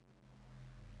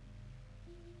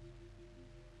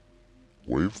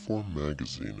Waveform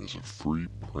Magazine is a free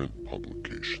print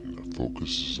publication that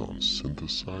focuses on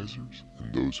synthesizers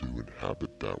and those who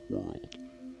inhabit that world.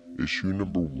 Issue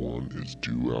number 1 is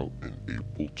due out in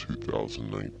April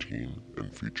 2019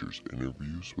 and features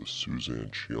interviews with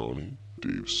Suzanne Ciani,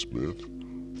 Dave Smith,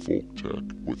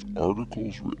 Folktech, with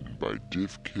articles written by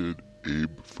DivKid,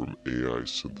 Abe from AI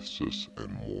Synthesis,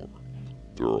 and more.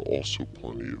 There are also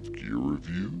plenty of gear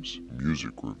reviews,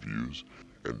 music reviews,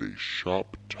 and a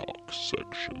shop talk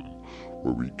section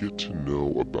where we get to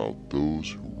know about those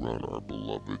who run our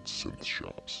beloved synth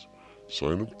shops.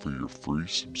 Sign up for your free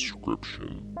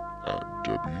subscription at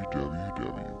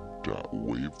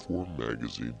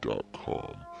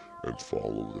www.waveformmagazine.com and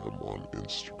follow them on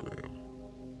Instagram.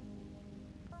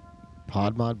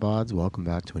 Pod Bods, welcome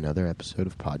back to another episode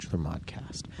of Podular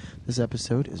Modcast. This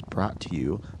episode is brought to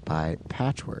you by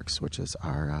Patchworks, which is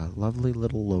our lovely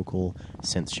little local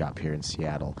synth shop here in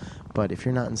Seattle. But if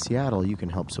you're not in Seattle, you can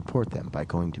help support them by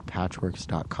going to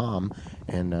patchworks.com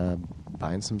and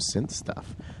buying some synth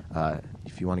stuff.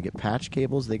 If you want to get patch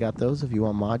cables, they got those. If you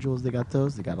want modules, they got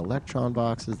those. They got Electron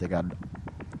boxes. They got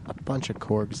a bunch of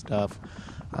Korg stuff.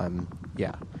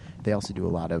 Yeah. They also do a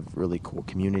lot of really cool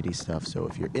community stuff, so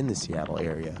if you're in the Seattle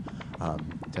area,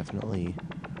 definitely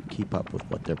keep up with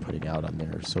what they're putting out on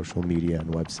their social media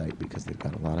and website because they've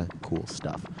got a lot of cool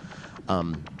stuff.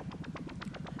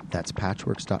 That's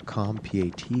patchworks.com,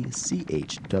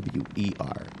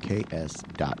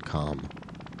 patchwerks.com,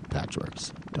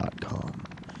 patchworks.com.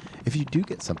 If you do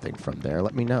get something from there,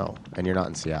 let me know, and you're not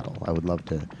in Seattle. I would love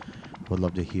to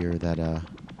hear that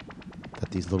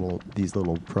these little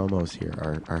promos here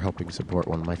are helping support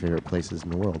one of my favorite places in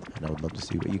the world, and I would love to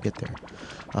see what you get there.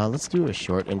 Let's do a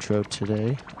short intro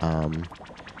today. I'm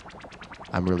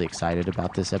really excited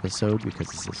about this episode because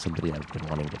this is somebody I've been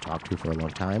wanting to talk to for a long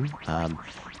time,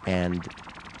 and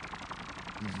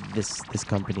this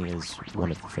company is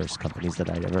one of the first companies that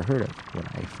I'd ever heard of when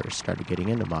I first started getting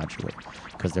into modular,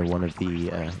 because they're one of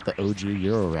the OG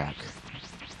Eurorack.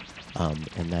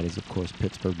 And that is, of course,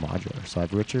 Pittsburgh Modular. So I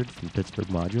have Richard from Pittsburgh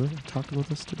Modular talking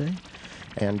with us today.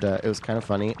 And it was kind of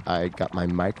funny. I got my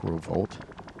Microvolt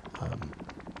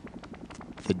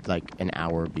like an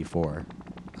hour before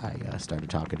I started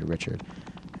talking to Richard.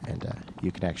 And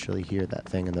you can actually hear that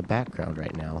thing in the background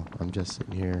right now. I'm just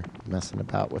sitting here messing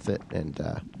about with it and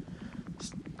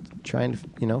trying to,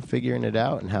 figuring it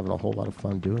out and having a whole lot of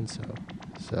fun doing so.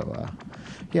 So,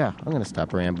 yeah, I'm going to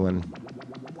stop rambling.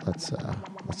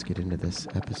 Let's get into this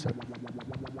episode.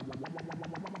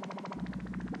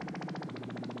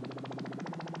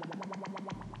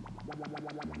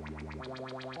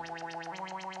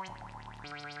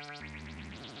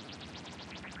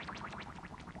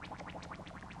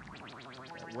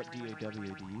 What DAW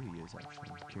do you use, actually?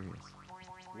 I'm curious.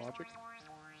 Logic?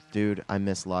 Dude, I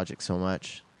miss Logic so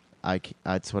much.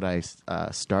 That's what I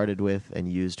started with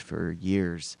and used for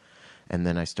years. And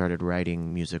then I started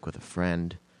writing music with a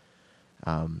friend.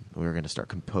 We were going to start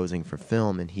composing for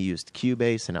film, and he used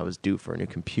Cubase, and I was due for a new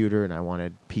computer, and I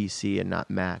wanted PC and not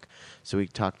Mac. So he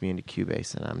talked me into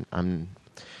Cubase, and I'm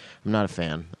not a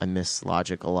fan. I miss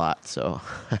Logic a lot, so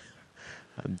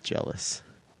I'm jealous.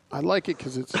 I like it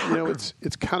because it's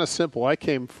it's kind of simple. I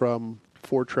came from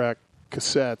 4-track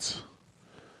cassettes,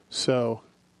 so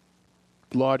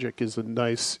Logic is a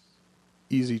nice,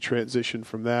 easy transition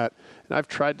from that. And I've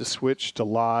tried to switch to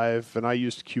Live, and I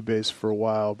used Cubase for a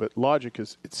while, but Logic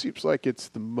it seems like it's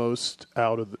the most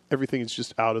everything is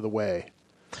just out of the way.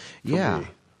 Yeah.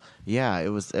 Yeah, it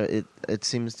was it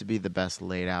seems to be the best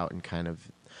laid out and kind of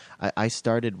I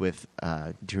started with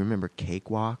do you remember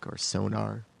Cakewalk or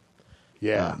Sonar?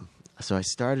 Yeah. So I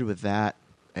started with that,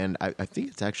 and I think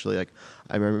it's actually like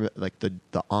I remember like the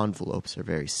envelopes are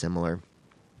very similar.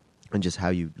 And just how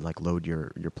you like load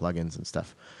your plugins and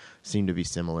stuff seemed to be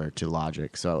similar to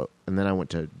Logic. So, and then I went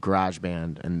to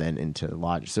GarageBand and then into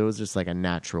Logic. So it was just like a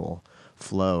natural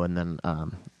flow. And then,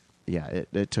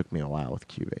 it took me a while with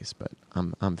Cubase, but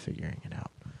I'm figuring it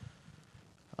out.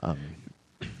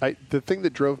 The thing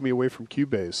that drove me away from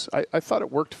Cubase, I thought it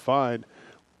worked fine,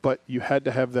 but you had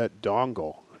to have that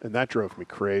dongle, and that drove me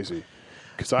crazy.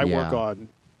 Because I work on,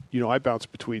 I bounce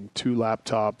between 2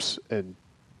 laptops and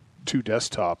 2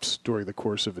 desktops during the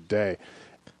course of a day,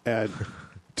 and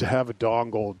to have a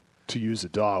dongle to use a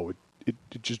DAW it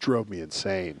just drove me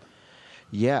insane.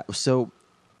 Yeah, so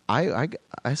I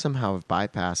somehow have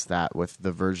bypassed that with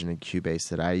the version of Cubase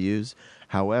that I use.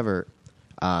 However,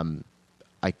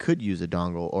 I could use a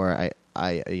dongle, or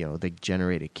I they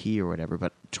generate a key or whatever.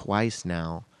 But twice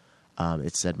now,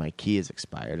 it said my key is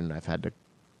expired, and I've had to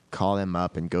call them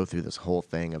up and go through this whole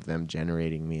thing of them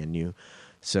generating me a new.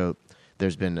 So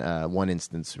there's been one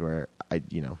instance where I,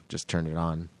 just turned it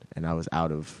on and I was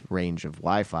out of range of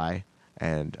Wi-Fi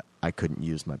and I couldn't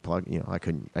use my plug. I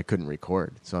couldn't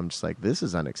record. So I'm just like, this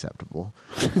is unacceptable.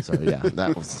 So yeah,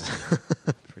 that was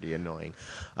pretty annoying.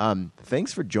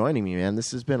 Thanks for joining me, man.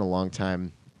 This has been a long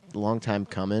time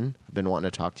coming. I've been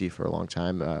wanting to talk to you for a long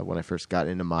time. When I first got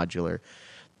into modular,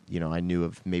 I knew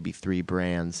of maybe 3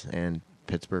 brands, and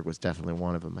Pittsburgh was definitely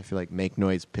one of them. I feel like Make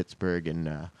Noise, Pittsburgh, and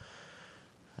I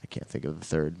can't think of the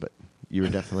third, but you were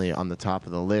definitely on the top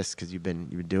of the list because you've been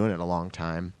doing it a long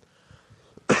time.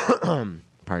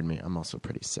 Pardon me, I'm also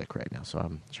pretty sick right now, so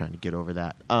I'm trying to get over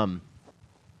that.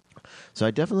 So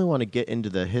I definitely want to get into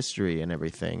the history and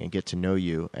everything and get to know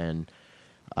you and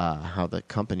how the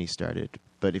company started.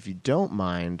 But if you don't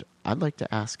mind, I'd like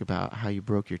to ask about how you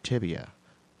broke your tibia.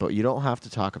 But you don't have to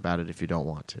talk about it if you don't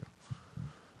want to.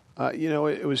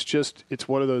 It's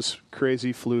one of those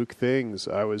crazy fluke things.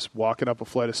 I was walking up a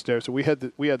flight of stairs. So we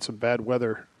had some bad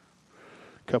weather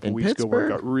a couple weeks ago where it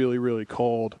got really, really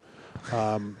cold.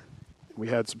 We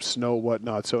had some snow,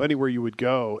 whatnot. So anywhere you would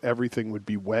go, everything would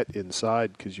be wet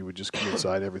inside because you would just come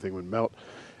inside, everything would melt.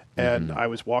 And I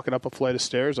was walking up a flight of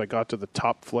stairs. I got to the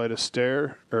top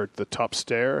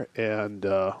stair, and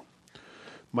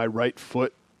my right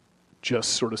foot just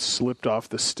sort of slipped off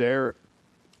the stair.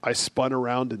 I spun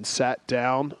around and sat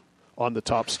down on the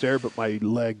top stair, but my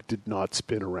leg did not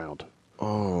spin around.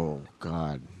 Oh,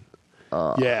 God.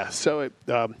 Yeah, so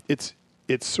it's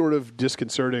sort of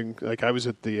disconcerting. Like, I was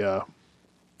at the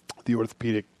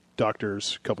orthopedic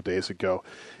doctor's a couple days ago,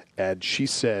 and she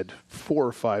said 4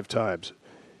 or 5 times,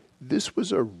 this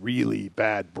was a really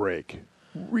bad break.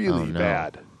 Really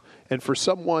bad. And for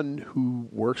someone who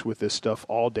works with this stuff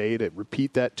all day to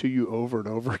repeat that to you over and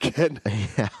over again,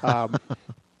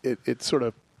 it sort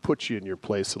of puts you in your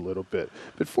place a little bit.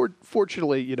 But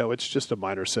fortunately, it's just a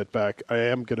minor setback. I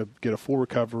am going to get a full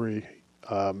recovery.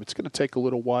 It's going to take a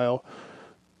little while,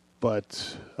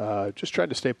 but just trying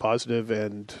to stay positive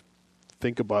and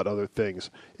think about other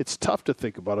things. It's tough to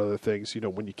think about other things,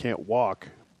 when you can't walk.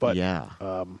 But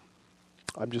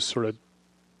I'm just sort of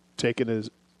taking it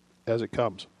as it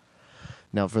comes.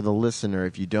 Now, for the listener,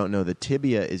 if you don't know, the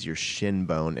tibia is your shin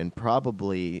bone, and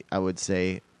probably, I would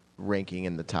say, ranking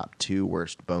in the top 2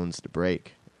 worst bones to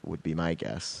break would be my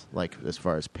guess, like as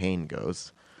far as pain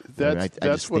goes.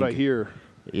 That's what I hear.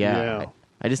 Yeah.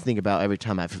 I just think about every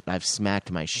time I've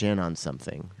smacked my shin on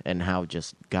something and how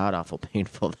just god-awful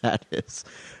painful that is.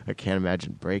 I can't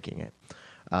imagine breaking it.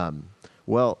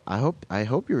 Well, I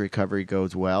hope your recovery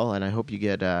goes well, and I hope you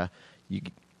get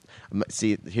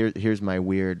see, here's my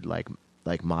weird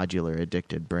like modular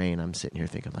addicted brain. I'm sitting here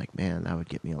thinking like, man, that would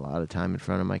get me a lot of time in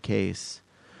front of my case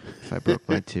if I broke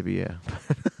my tibia.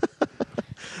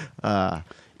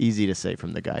 Easy to say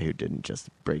from the guy who didn't just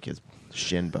break his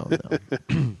shin bone, though.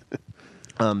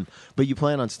 But you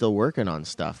plan on still working on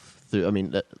stuff.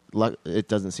 It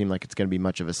doesn't seem like it's going to be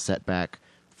much of a setback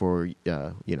for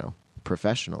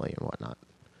professionally and whatnot.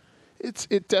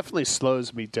 It definitely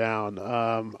slows me down.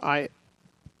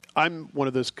 I'm one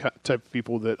of those type of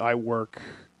people that I work.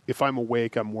 If I'm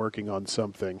awake, I'm working on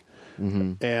something,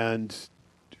 and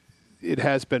it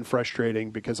has been frustrating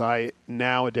because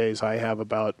nowadays I have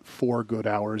about 4 good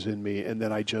hours in me, and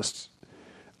then I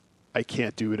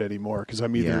can't do it anymore because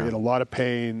I'm either in a lot of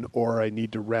pain or I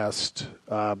need to rest.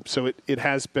 So it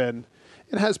has been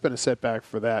a setback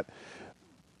for that,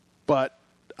 but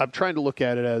I'm trying to look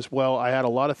at it as, well, I had a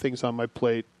lot of things on my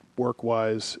plate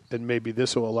work-wise, and maybe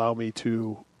this will allow me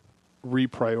to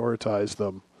reprioritize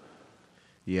them.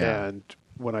 Yeah. And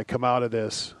when I come out of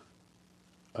this,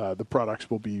 the products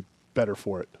will be better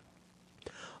for it.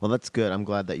 Well, that's good. I'm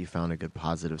glad that you found a good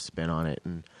positive spin on it.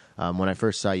 And when I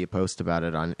first saw you post about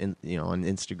it on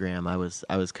Instagram,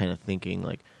 I was kind of thinking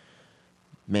like,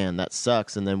 man, that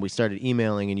sucks. And then we started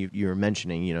emailing, and you were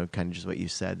mentioning, kind of just what you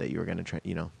said, that you were going to try,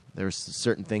 there's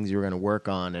certain things you were going to work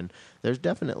on, and there's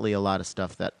definitely a lot of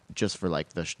stuff that just for like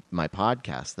my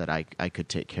podcast that I could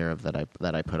take care of that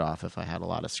I put off if I had a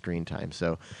lot of screen time.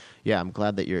 So, yeah, I'm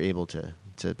glad that you're able to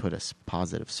put a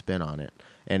positive spin on it.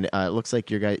 And it looks like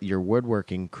your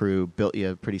woodworking crew built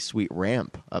you a pretty sweet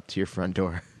ramp up to your front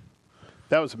door.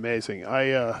 That was amazing.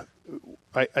 I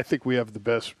think we have the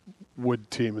best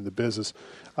wood team in the business.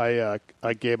 I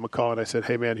gave him a call and I said,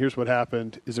 hey, man, here's what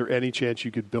happened. Is there any chance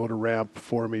you could build a ramp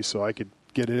for me so I could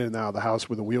get in and out of the house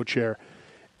with a wheelchair?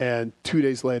 And 2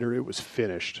 days later, it was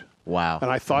finished. Wow.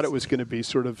 And I thought it was going to be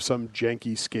sort of some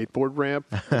janky skateboard ramp,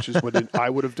 which is what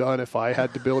I would have done if I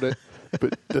had to build it.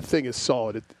 But the thing is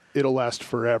solid. It'll last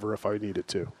forever if I need it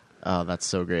to. Oh, that's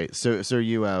so great. So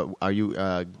are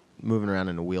you moving around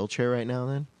in a wheelchair right now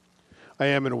then? I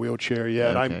am in a wheelchair, yeah.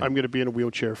 Okay. And I'm going to be in a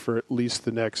wheelchair for at least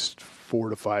the next 4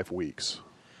 to 5 weeks.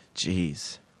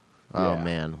 Jeez. Oh, Yeah.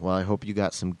 man. Well, I hope you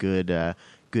got some good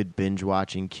binge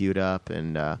watching queued up,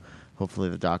 and hopefully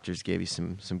the doctors gave you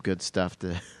some good stuff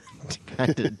to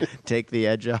kind of take the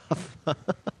edge off.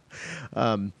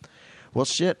 Well,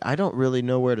 shit, I don't really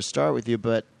know where to start with you,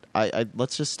 but I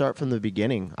let's just start from the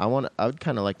beginning. I would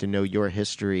kind of like to know your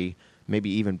history, maybe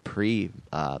even pre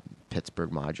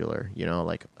Pittsburgh Modular. You know,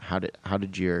 like how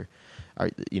did your are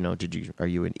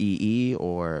you an EE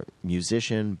or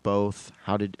musician? Both?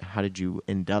 How did you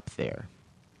end up there?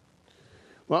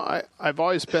 Well, I've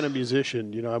always been a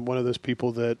musician. You know, I'm one of those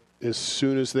people that as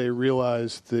soon as they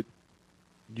realized that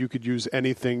you could use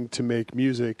anything to make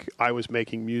music, I was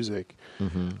making music.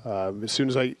 Mm-hmm. As soon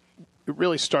as it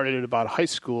really started at about high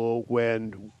school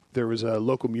when there was a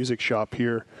local music shop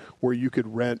here where you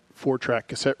could rent 4-track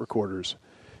cassette recorders.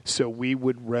 So we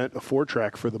would rent a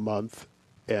 4-track for the month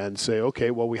and say,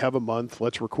 okay, well, we have a month,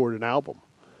 let's record an album.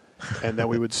 And then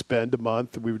we would spend a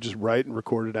month, we would just write and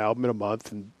record an album in a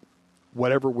month, and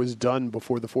whatever was done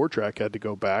before the 4-track had to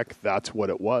go back, that's what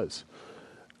it was.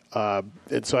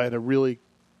 And so I had a really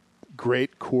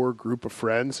great core group of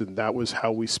friends, and that was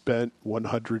how we spent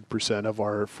 100% of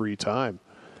our free time.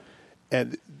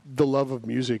 And the love of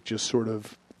music just sort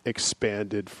of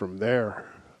expanded from there.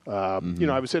 You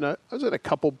know, I was in a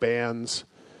couple bands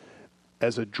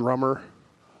as a drummer,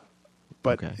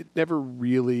 but Okay. I never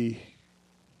really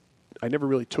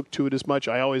took to it as much.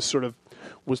 I always sort of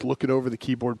was looking over the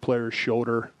keyboard player's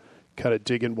shoulder, kind of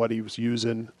digging what he was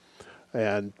using.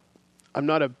 And I'm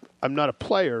not a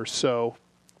player, so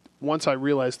once I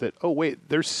realized that, oh wait,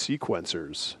 there's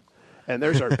sequencers and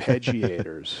there's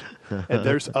arpeggiators and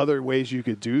there's other ways you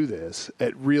could do this,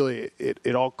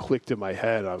 it all clicked in my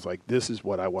head. I was like, this is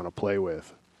what I want to play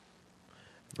with.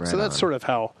 Right So that's on. sort of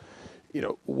how, you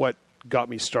know, what got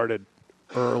me started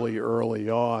early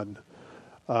on.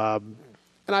 And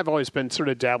I've always been sort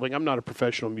of dabbling. I'm not a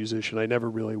professional musician. I never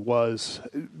really was.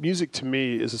 Music to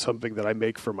me is something that I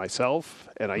make for myself,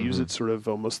 and I use it sort of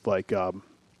almost like a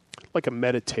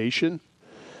meditation.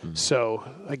 So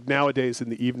like nowadays in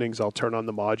the evenings, I'll turn on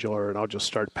the modular and I'll just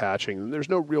start patching. And there's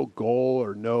no real goal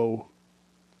or nothing.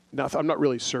 I'm not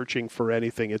really searching for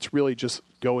anything. It's really just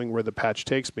going where the patch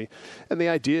takes me. And the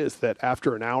idea is that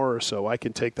after an hour or so, I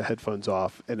can take the headphones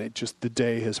off, and the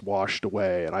day has washed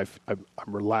away, and I'm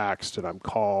relaxed and I'm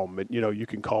calm. And you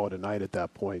can call it a night at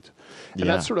that point. And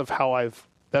Yeah. that's sort of how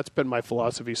that's been my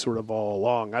philosophy sort of all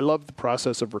along. I love the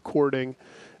process of recording,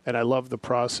 and I love the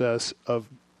process of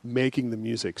making the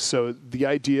music. So the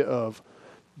idea of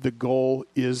the goal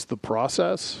is the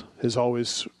process has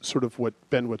always sort of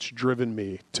what's driven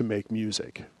me to make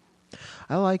music.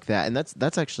 I like that, and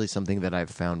that's actually something that I've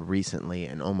found recently,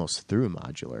 and almost through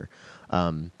modular.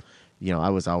 I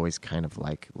was always kind of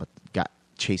like got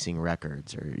chasing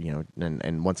records, or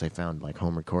and once I found like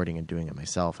home recording and doing it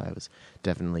myself, I was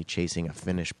definitely chasing a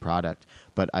finished product.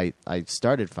 But I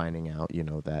started finding out,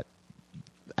 that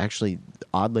actually,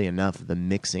 oddly enough, the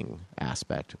mixing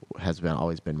aspect has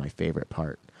always been my favorite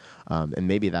part, and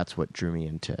maybe that's what drew me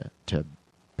into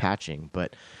patching.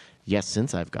 But yes,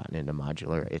 since I've gotten into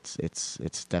modular,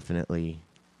 it's definitely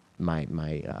my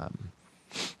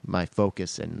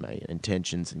focus and my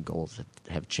intentions and goals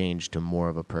have changed to more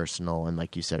of a personal, and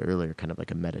like you said earlier, kind of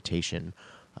like a meditation.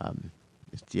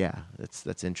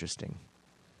 That's interesting.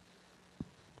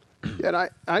 Yeah, and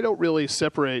I don't really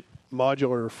separate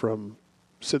modular from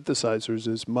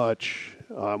synthesizers as much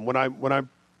when I'm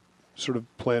sort of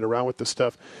playing around with this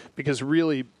stuff, because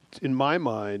really, in my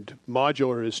mind,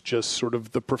 modular is just sort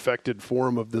of the perfected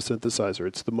form of the synthesizer.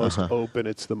 It's the most open,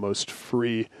 it's the most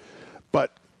free.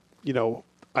 But,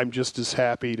 I'm just as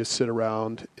happy to sit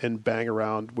around and bang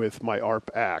around with my ARP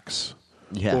Axe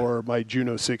or my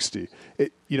Juno 60.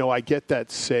 I get that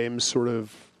same sort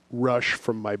of rush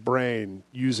from my brain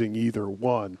using either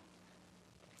one.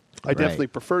 I definitely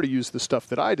prefer to use the stuff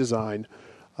that I design,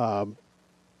 but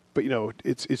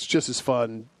it's just as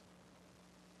fun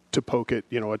to poke at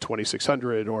a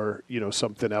 2600 or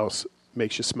something else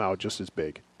makes you smile just as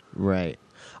big. Right.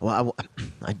 Well,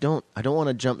 I don't want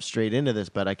to jump straight into this,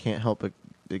 but I can't help it.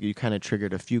 You kind of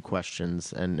triggered a few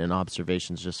questions and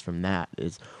observations just from that.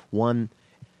 Is one,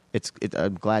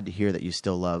 I'm glad to hear that you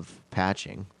still love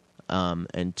patching.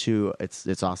 And two,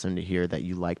 it's awesome to hear that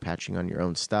you like patching on your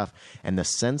own stuff. And the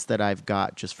sense that I've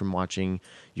got just from watching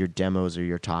your demos or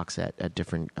your talks at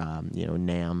different,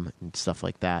 NAMM and stuff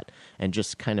like that, and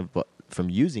just kind of from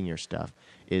using your stuff,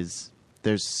 is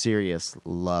there's serious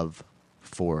love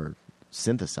for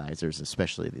synthesizers,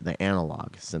 especially the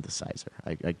analog synthesizer.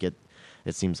 I get,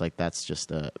 it seems like that's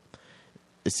just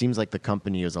it seems like the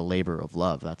company is a labor of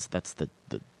love. That's the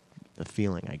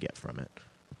feeling I get from it.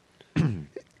 Am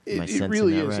I sensing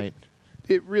really that is. right?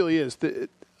 It really is.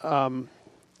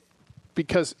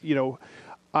 Because,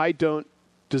 I don't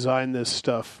design this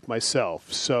stuff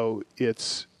myself. So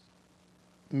it's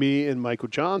me and Michael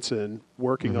Johnson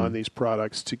working on these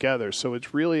products together. So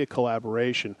it's really a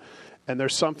collaboration. And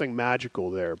there's something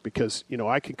magical there because,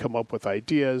 I can come up with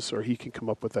ideas or he can come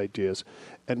up with ideas.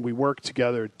 And we work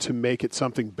together to make it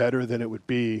something better than it would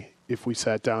be if we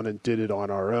sat down and did it on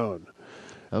our own.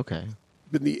 Okay.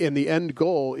 But the end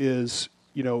goal is,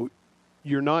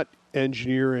 you're not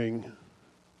engineering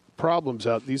problems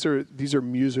out. These are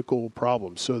musical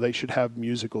problems, so they should have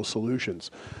musical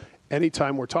solutions.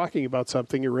 Anytime we're talking about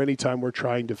something or anytime we're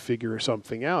trying to figure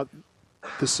something out,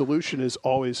 the solution is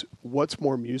always what's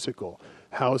more musical?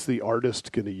 How is the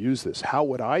artist going to use this? How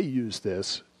would I use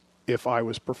this if I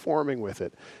was performing with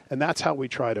it? And that's how we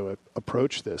try to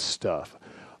approach this stuff.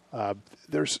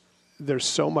 There's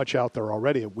so much out there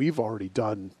already, and we've already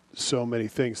done so many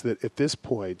things that at this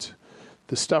point,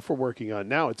 the stuff we're working on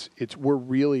now, we're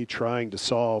really trying to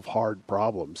solve hard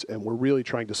problems, and we're really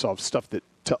trying to solve stuff that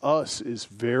to us is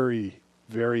very,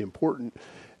 very important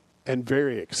and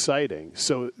very exciting.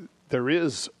 So there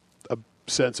is a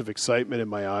sense of excitement in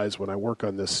my eyes when I work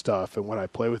on this stuff and when I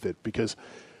play with it, because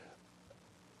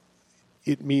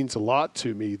it means a lot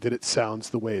to me that it sounds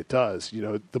the way it does.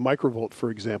 The Microvolt, for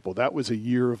example, that was a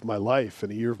year of my life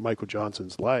and a year of Michael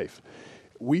Johnson's life.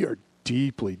 We are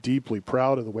deeply, deeply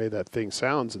proud of the way that thing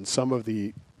sounds and some of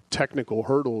the technical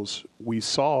hurdles we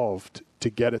solved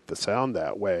to get it to sound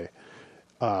that way.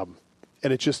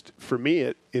 And it just, for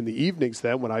me, in the evenings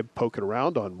then, when I poke it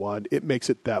around on one, it makes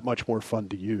it that much more fun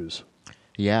to use.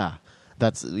 Yeah.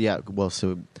 Well,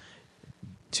 so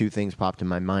two things popped in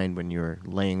my mind when you were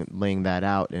laying that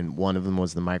out, and one of them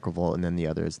was the Microvolt, and then the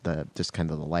other is just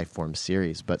kind of the Lifeform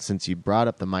series. But since you brought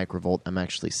up the Microvolt, I'm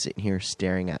actually sitting here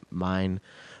staring at mine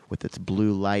with its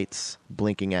blue lights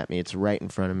blinking at me. It's right in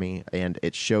front of me, and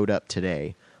it showed up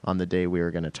today on the day we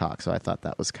were going to talk. So I thought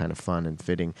that was kind of fun and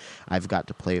fitting. I've got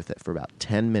to play with it for about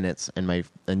 10 minutes, and my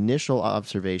initial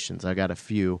observations, I got a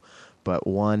few, but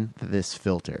one, this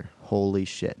filter. Holy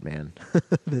shit, man.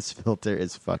 This filter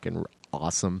is fucking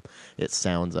awesome. It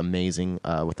sounds amazing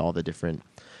with all the different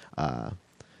types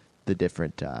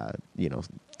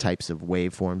of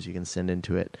waveforms you can send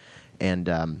into it.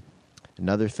 And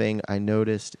another thing I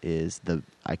noticed is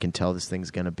I can tell this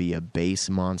thing's going to be a bass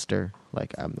monster.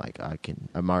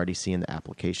 I'm already seeing the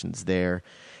applications there.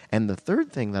 And the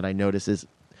third thing that I noticed is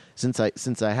since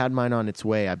I had mine on its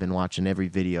way, I've been watching every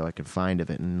video I could find of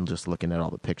it and just looking at all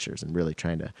the pictures and really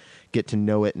trying to get to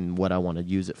know it and what I want to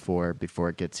use it for before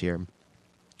it gets here.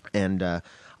 And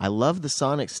I love the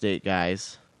Sonic State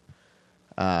guys,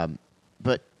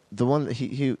 but the one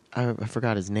that I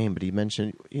forgot his name, but he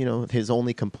mentioned, his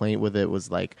only complaint with it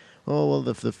was like, oh, well,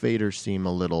 the faders seem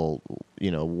a little,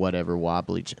 whatever,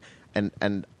 wobbly.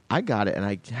 And I got it, and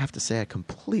I have to say I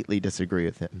completely disagree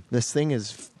with him. This thing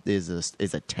is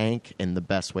a tank in the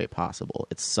best way possible.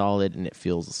 It's solid, and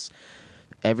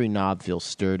every knob feels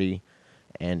sturdy.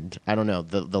 And I don't know,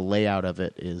 the layout of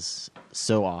it is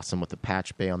so awesome with the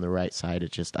patch bay on the right side.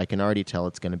 I can already tell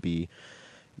it's going to be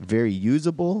very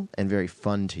usable and very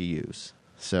fun to use.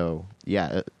 So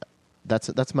yeah,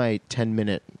 that's my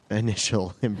 10-minute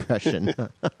initial impression.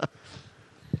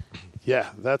 Yeah,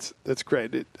 that's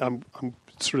great. I'm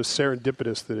sort of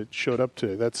serendipitous that it showed up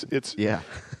to.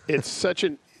 It's such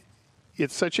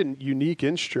a unique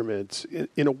instrument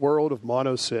in a world of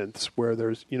monosynths where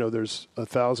there's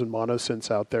 1,000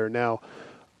 monosynths out there now.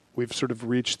 We've sort of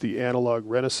reached the analog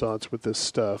renaissance with this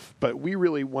stuff, but we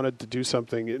really wanted to do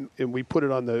something, and we put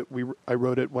it on I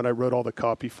wrote it when I wrote all the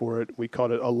copy for it. We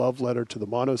called it a love letter to the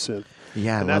monosynth.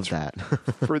 Yeah, I love that.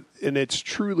 And it's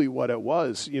truly what it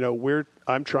was.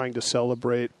 I'm trying to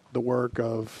celebrate the work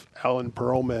of Alan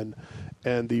Perlman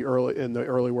and the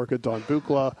early work of Don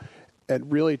Buchla,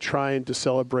 and really trying to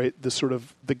celebrate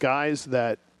the guys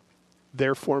that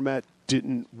their format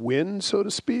didn't win, so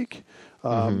to speak.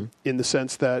 In the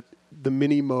sense that the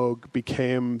Mini Moog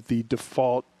became the de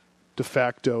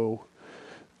facto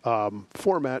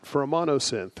format for a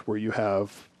monosynth, where you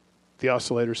have the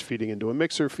oscillators feeding into a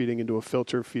mixer, feeding into a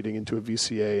filter, feeding into a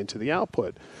VCA, into the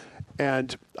output.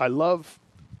 And I love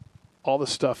all the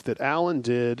stuff that Alan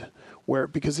did,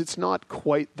 because it's not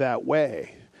quite that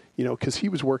way. Because he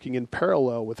was working in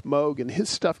parallel with Moog, and his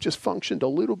stuff just functioned a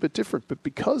little bit different. But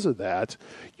because of that,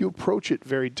 you approach it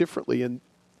very differently. And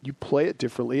you play it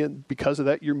differently, and because of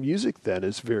that, your music then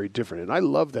is very different. And I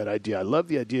love that idea. I love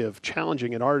the idea of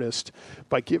challenging an artist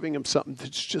by giving them something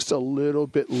that's just a little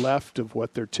bit left of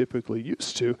what they're typically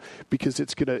used to, because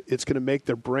it's gonna make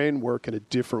their brain work in a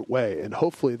different way, and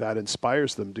hopefully that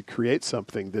inspires them to create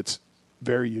something that's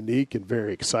very unique and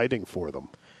very exciting for them.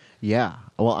 Yeah,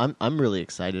 well, I'm really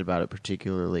excited about it,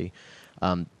 particularly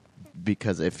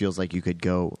because it feels like you could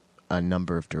go a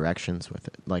number of directions with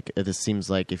it. Like, this seems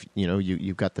like if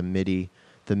you've got the MIDI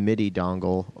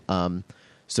dongle,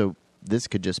 so this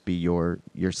could just be your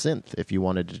synth if you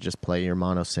wanted to just play your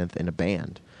mono synth in a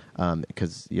band,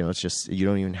 because it's just, you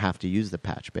don't even have to use the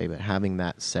patch bay, but having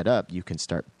that set up, you can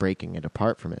start breaking it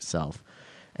apart from itself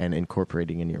and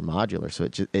incorporating in your modular. So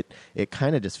it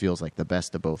kind of just feels like the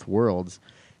best of both worlds.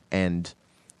 And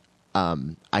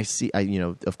I see,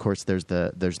 of course, there's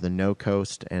the No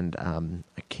Coast, and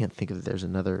I can't think of, there's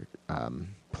another,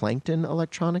 Plankton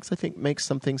Electronics, I think, makes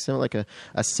something similar, like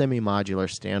a semi-modular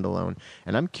standalone.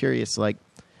 And I'm curious, like,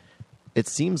 it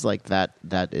seems like that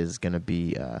is going to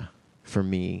be, for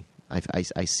me,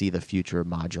 I see the future of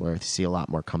modular. I see a lot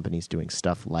more companies doing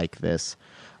stuff like this,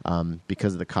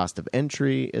 because the cost of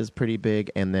entry is pretty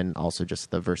big, and then also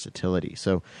just the versatility.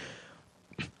 So,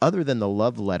 other than the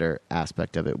love letter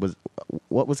aspect of it,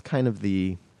 what was kind of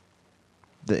the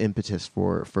impetus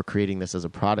for creating this as a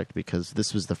product? Because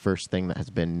this was the first thing that has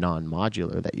been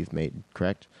non-modular that you've made,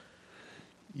 correct?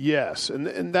 Yes,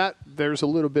 and that there's a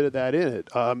little bit of that in it.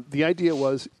 The idea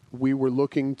was we were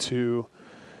looking to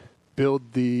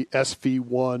build the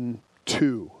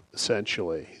SV1-2,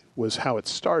 essentially, was how it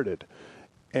started.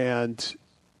 And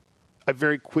I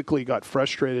very quickly got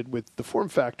frustrated with the form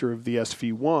factor of the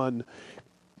SV1,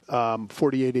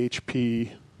 48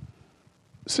 HP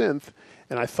synth,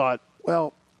 and I thought,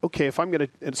 well, okay, if I'm going to,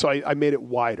 and so I made it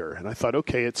wider, and I thought,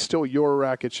 okay, it's still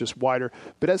Eurorack, it's just wider.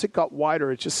 But as it got wider,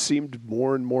 it just seemed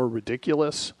more and more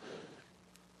ridiculous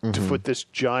to put this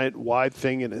giant wide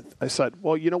thing in it. I said,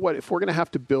 well, you know what, if we're going to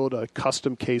have to build a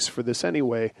custom case for this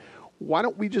anyway, why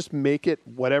don't we just make it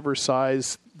whatever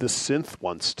size the synth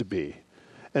wants to be?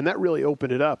 And that really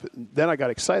opened it up. Then I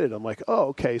got excited. I'm like, oh,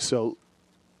 okay, so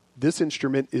this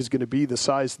instrument is going to be the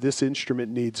size this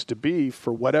instrument needs to be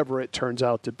for whatever it turns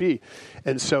out to be.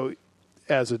 And so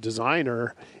as a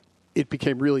designer, it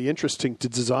became really interesting to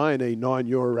design a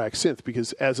non-Eurorack synth,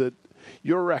 because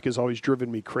Eurorack has always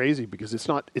driven me crazy because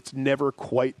it's never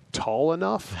quite tall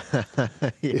enough.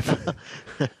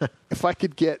 If I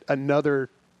could get another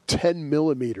 10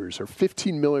 millimeters or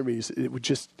 15 millimeters, it would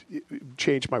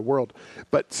change my world.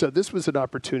 But so this was an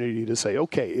opportunity to say,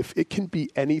 okay, if it can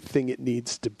be anything it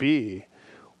needs to be,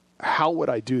 how would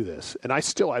I do this? And I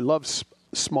love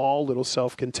small little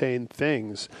self-contained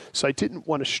things. So I didn't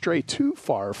want to stray too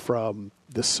far from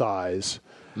the size.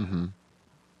 Mm-hmm.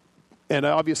 And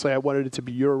obviously I wanted it to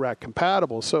be Eurorack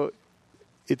compatible. So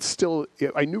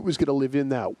I knew it was going to live in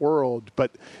that world,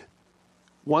 but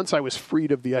once I was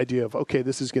freed of the idea of, okay,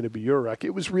 this is going to be Eurorack, it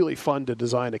was really fun to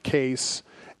design a case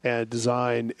and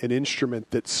design an instrument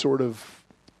that sort of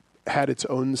had its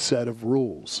own set of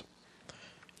rules.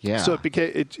 Yeah. So it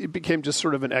became just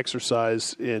sort of an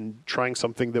exercise in trying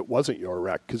something that wasn't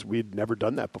Eurorack, because we'd never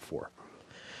done that before.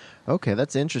 Okay,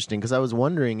 that's interesting, because I was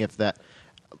wondering if that...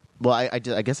 Well, I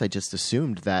guess I just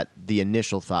assumed that the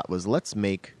initial thought was, let's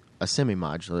make a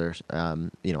semi-modular,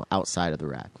 outside of the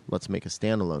rack. Let's make a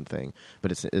standalone thing.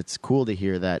 But it's cool to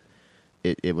hear that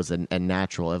it was a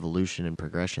natural evolution and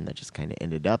progression that just kind of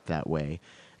ended up that way.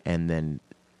 And then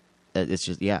it's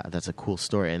just, that's a cool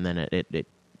story. And then it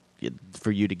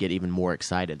for you to get even more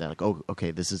excited, that like, oh,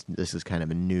 okay, this is kind of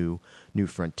a new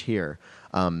frontier.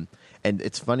 And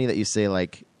it's funny that you say,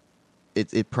 like,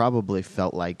 it probably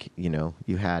felt like,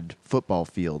 you had football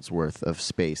fields worth of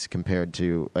space compared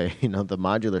to, the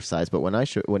modular size. But when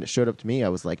it showed up to me, I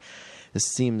was like, this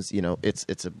seems,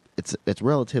 it's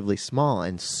relatively small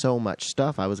and so much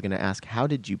stuff. I was going to ask, how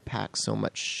did you pack so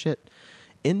much shit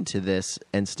into this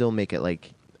and still make it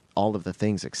like all of the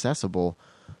things accessible?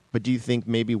 But do you think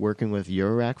maybe working with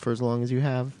Eurorack for as long as you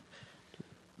have,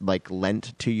 like,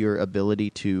 lent to your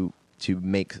ability to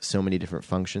make so many different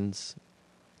functions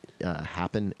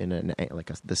happen in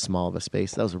this small of a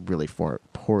space? That was a really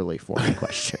poorly formed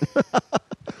question.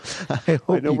 I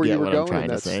hope you get what I'm trying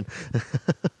to say.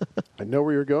 I know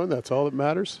where you're going. That's all that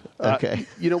matters. Okay.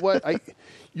 You know what?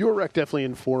 Eurorack definitely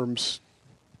informs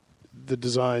the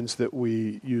designs that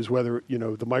we use, whether the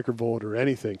Microvolt or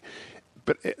anything.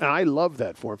 But I love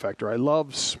that form factor. I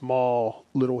love small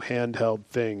little handheld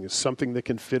things, something that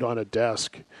can fit on a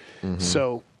desk. Mm-hmm.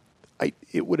 So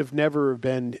it would have never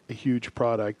been a huge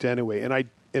product anyway.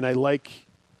 And I like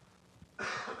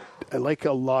like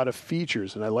a lot of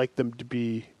features, and I like them to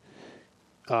be.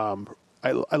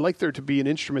 I like there to be an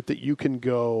instrument that you can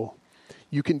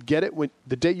get it when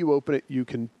the day you open it, you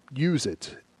can use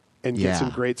it and get some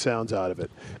great sounds out of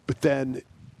it. But then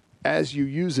as you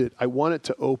use it, I want it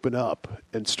to open up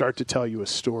and start to tell you a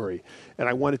story. And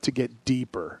I want it to get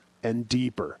deeper and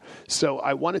deeper. So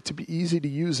I want it to be easy to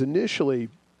use initially,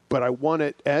 but I want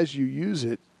it, as you use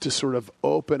it, to sort of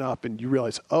open up and you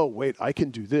realize, oh, wait, I can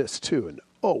do this too. And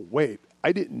oh, wait,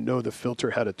 I didn't know the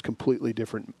filter had a completely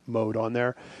different mode on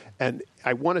there. And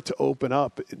I want it to open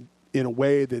up in a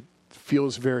way that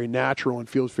feels very natural and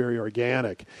feels very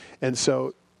organic. And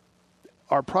so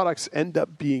our products end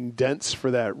up being dense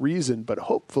for that reason, but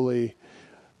hopefully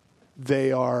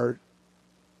they are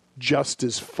just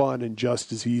as fun and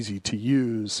just as easy to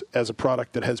use as a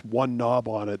product that has one knob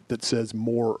on it that says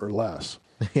more or less.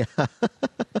 Yeah.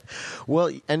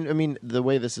 Well, and I mean, the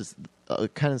way this is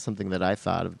kind of something that I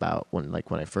thought about when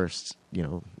I first,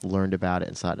 learned about it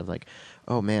and thought of like,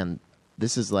 oh man,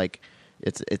 this is like,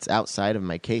 it's outside of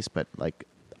my case, but like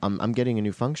I'm getting a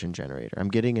new function generator. I'm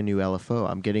getting a new LFO.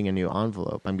 I'm getting a new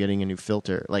envelope. I'm getting a new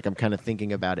filter. Like I'm kind of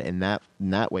thinking about it in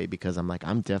that way because I'm like,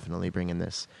 I'm definitely bringing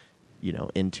this,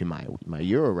 into my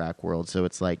Eurorack world. So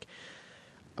it's like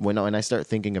when I start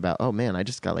thinking about, oh man, I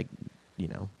just got like,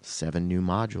 7 new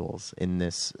modules in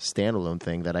this standalone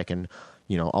thing that I can,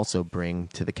 also bring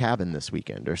to the cabin this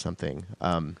weekend or something.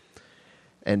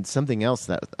 And something else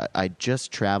that I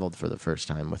just traveled for the first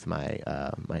time with my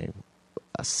my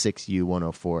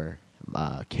 6U104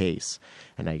 case,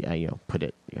 and I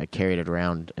I carried it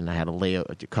around, and I had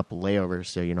a couple layovers.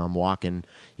 So I'm walking,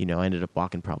 I ended up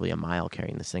walking probably a mile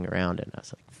carrying this thing around, and I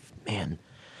was like, man,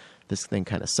 this thing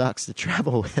kind of sucks to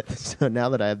travel with. So now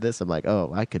that I have this, I'm like,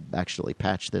 oh, I could actually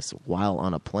patch this while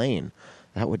on a plane.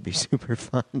 That would be super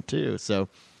fun too. So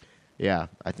yeah,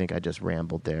 I think I just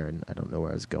rambled there, and I don't know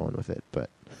where I was going with it, but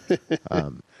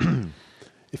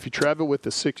if you travel with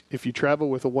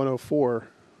a 104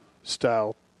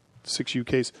 style 6U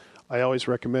case, I always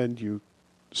recommend you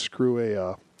screw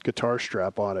a guitar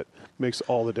strap on it. Makes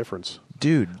all the difference.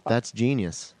 Dude, that's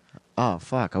genius. Oh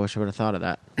fuck! I wish I would have thought of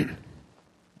that.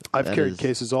 I've carried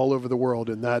cases all over the world,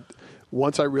 and that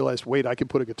once I realized, wait, I can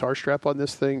put a guitar strap on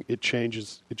this thing, it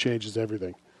changes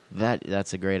everything.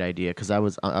 That's a great idea because I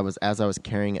was as I was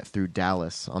carrying it through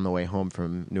Dallas on the way home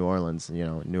from New Orleans.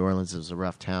 New Orleans is a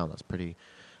rough town.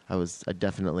 I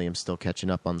definitely am still catching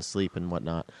up on the sleep and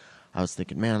whatnot. I was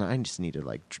thinking, man, I just need to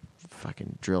like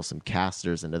fucking drill some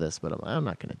casters into this, but I'm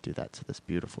not going to do that to this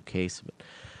beautiful case. But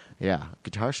yeah,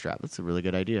 guitar strap. That's a really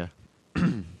good idea.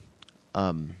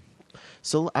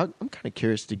 So I'm kind of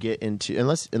curious to get into,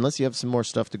 unless you have some more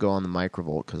stuff to go on the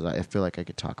Microvolt, because I feel like I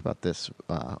could talk about this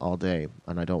all day,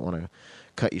 and I don't want to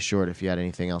cut you short if you had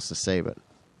anything else to say, but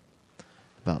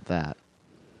about that.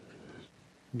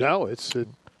 No, it's a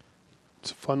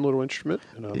fun little instrument,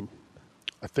 and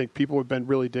I think people have been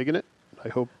really digging it. I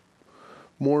hope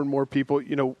more and more people,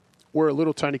 we're a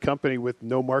little tiny company with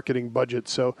no marketing budget,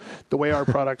 so the way our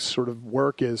products sort of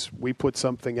work is we put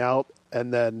something out,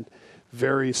 and then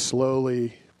very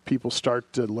slowly people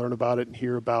start to learn about it and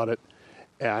hear about it,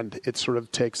 and it sort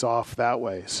of takes off that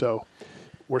way. So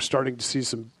we're starting to see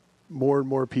some more and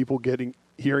more people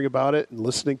hearing about it and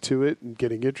listening to it and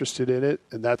getting interested in it,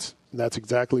 and that's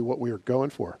exactly what we are going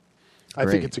for. I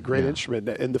think it's a great instrument,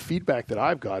 and the feedback that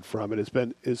I've got from it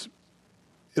it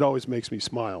always makes me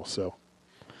smile. So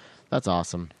that's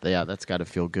awesome. Yeah, that's got to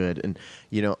feel good. And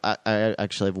I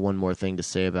actually have one more thing to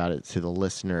say about it to the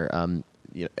listener.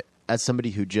 As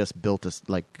somebody who just built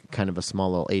kind of a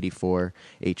small little 84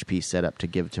 HP setup to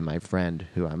give to my friend,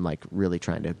 who I'm like really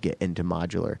trying to get into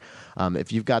modular.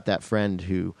 If you've got that friend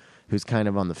who's kind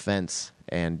of on the fence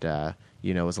and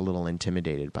is a little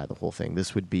intimidated by the whole thing,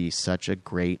 this would be such a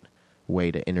great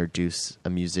way to introduce a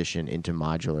musician into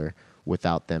modular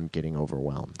without them getting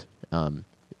overwhelmed.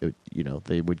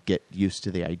 They would get used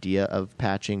to the idea of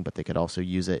patching, but they could also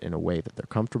use it in a way that they're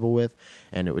comfortable with,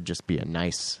 and it would just be a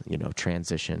nice,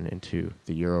 transition into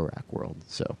the Eurorack world.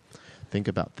 So think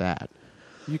about that.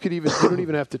 You don't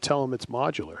even have to tell them it's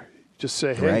modular. Just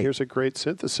say, hey, Here's a great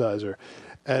synthesizer.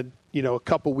 And, a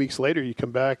couple weeks later you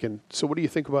come back and, so what do you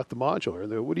think about the modular?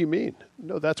 And they go, what do you mean?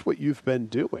 No, that's what you've been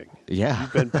doing. Yeah.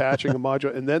 You've been patching a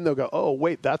modular. And then they'll go, oh,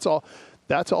 wait, that's all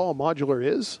a modular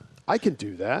is? I can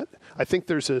do that. I think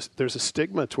there's a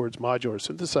stigma towards modular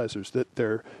synthesizers that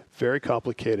they're very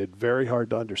complicated, very hard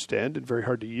to understand, and very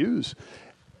hard to use.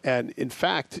 And in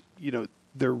fact,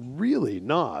 they're really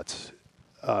not.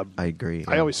 I agree.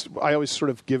 I always sort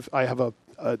of I have a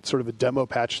sort of a demo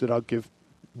patch that I'll give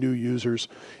new users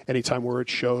anytime we're at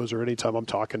shows or anytime I'm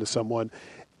talking to someone,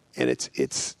 and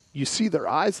it's you see their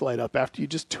eyes light up after you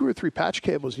just 2 or 3 patch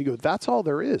cables, and you go, that's all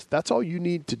there is. That's all you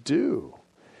need to do.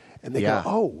 And they go,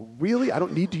 oh, really? I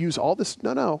don't need to use all this?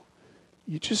 No.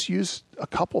 You just use a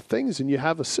couple things and you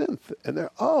have a synth. And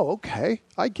they're, oh, okay,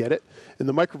 I get it. And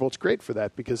the Microvolt's great for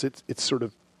that because it's sort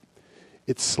of,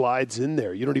 it slides in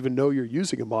there. You don't even know you're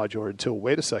using a modular until,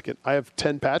 wait a second, I have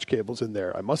 10 patch cables in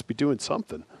there. I must be doing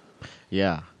something.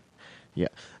 Yeah. Yeah.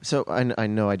 So I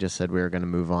know I just said we were going to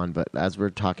move on, but as we're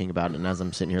talking about it and as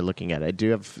I'm sitting here looking at it, I do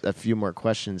have a few more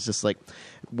questions. Just like,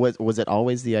 was it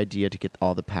always the idea to get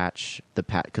all the patch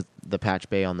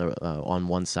bay on the on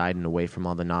one side and away from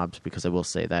all the knobs? Because I will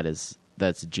say that's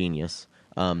genius.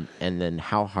 And then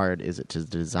how hard is it to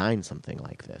design something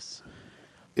like this?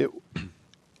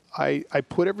 I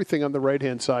put everything on the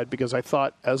right-hand side because I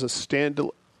thought as a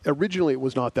standalone, originally it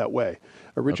was not that way.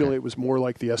 Originally it was more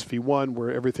like the SV1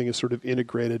 where everything is sort of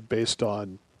integrated based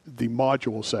on the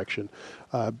module section.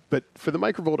 But for the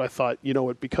Microvolt, I thought, you know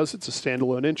what, because it's a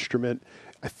standalone instrument,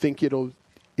 I think it'll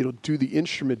do the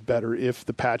instrument better if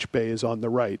the patch bay is on the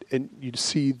right. And you'd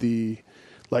see the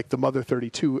Mother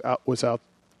 32 was out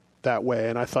that way,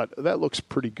 and I thought, that looks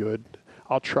pretty good.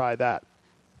 I'll try that.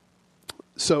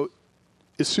 So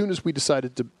as soon as we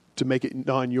decided to make it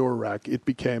non-Eurorack, it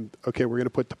became, okay, we're going to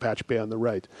put the patch bay on the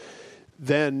right.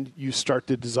 Then you start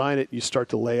to design it, you start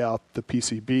to lay out the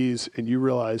PCBs, and you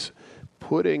realize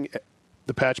putting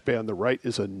the patch bay on the right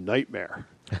is a nightmare.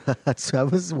 So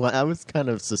I was kind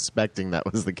of suspecting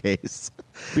that was the case.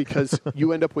 Because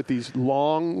you end up with these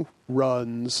long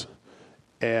runs,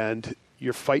 and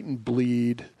you're fighting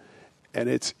bleed, and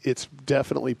it's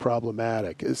definitely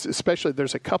problematic. Especially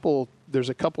there's a couple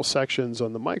sections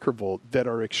on the Microvolt that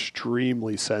are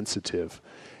extremely sensitive.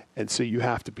 And so you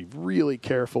have to be really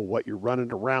careful what you're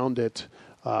running around it.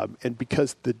 And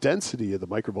because the density of the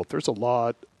Microvolt, there's a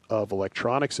lot of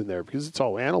electronics in there because it's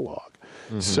all analog.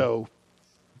 Mm-hmm. So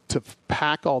to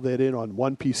pack all that in on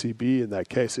one PCB in that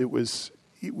case, it was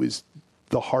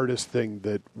the hardest thing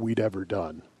that we'd ever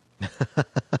done.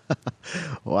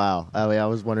 Wow. I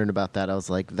was wondering about that. I was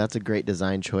like, that's a great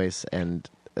design choice, and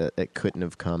it couldn't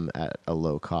have come at a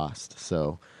low cost.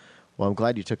 So, well, I'm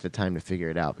glad you took the time to figure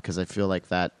it out because I feel like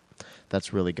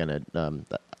that's really going to,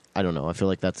 I don't know, I feel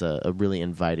like that's a really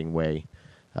inviting way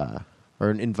or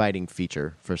an inviting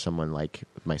feature for someone like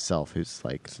myself who's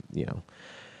like, you know,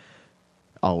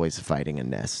 always fighting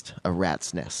a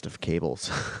rat's nest of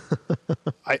cables.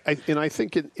 I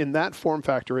think in that form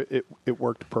factor, it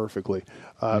worked perfectly.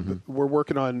 We're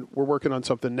working on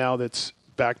something now that's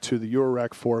back to the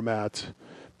Eurorack format,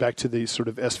 back to the sort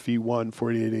of SV1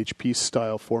 48HP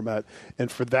style format.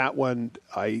 And for that one,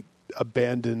 I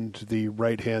abandoned the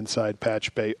right-hand side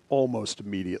patch bay almost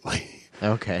immediately.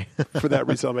 Okay. For that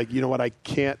reason, I'm like, you know what? I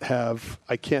can't have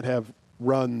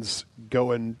runs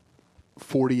going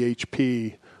 40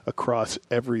 HP across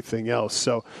everything else.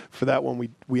 So for that one,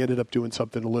 we ended up doing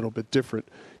something a little bit different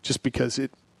just because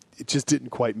it just didn't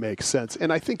quite make sense.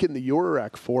 And I think in the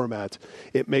Eurorack format,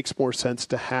 it makes more sense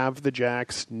to have the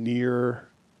jacks near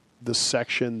the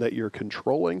section that you're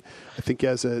controlling. I think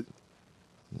as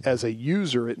a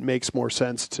user, it makes more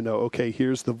sense to know, okay,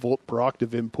 here's the volt per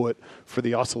octave input for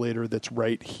the oscillator that's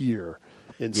right here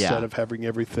instead of having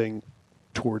everything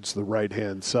towards the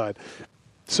right-hand side.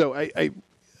 So I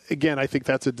think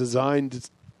that's a design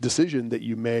decision that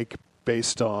you make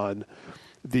based on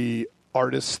the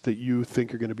artists that you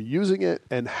think are going to be using it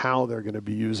and how they're going to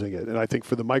be using it. And I think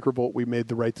for the Microvolt, we made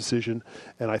the right decision.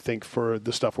 And I think for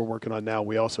the stuff we're working on now,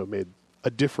 we also made a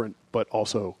different but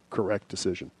also correct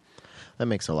decision. That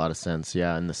makes a lot of sense,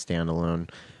 yeah, and the standalone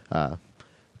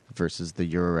versus the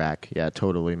Eurorack. Yeah, it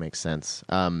totally makes sense.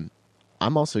 I'm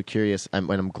also curious, and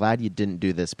I'm glad you didn't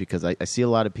do this because I see a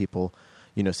lot of people,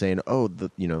 you know, saying,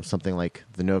 something like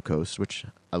the No Coast, which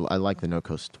I like the No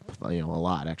Coast, a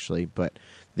lot actually, but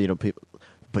people,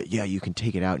 but yeah, you can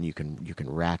take it out and you can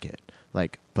rack it,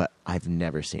 but I've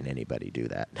never seen anybody do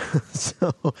that.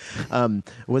 So,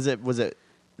 was it?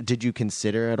 Did you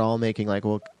consider at all making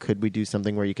could we do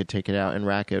something where you could take it out and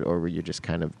rack it, or were you just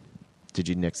did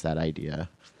you nix that idea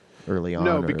early on?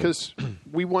 No, because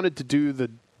we wanted to do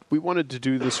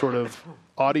the sort of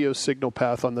audio signal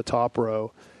path on the top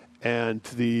row and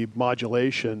the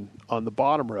modulation on the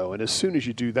bottom row. And as soon as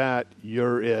you do that,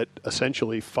 you're at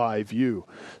essentially 5U.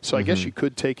 So I guess you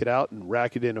could take it out and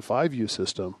rack it in a 5U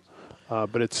system.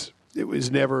 But it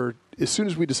was never, as soon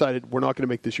as we decided we're not going to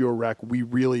make this Eurorack, we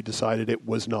really decided it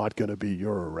was not going to be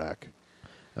Eurorack.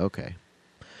 Okay.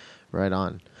 Right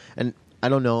on. And I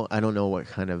don't know what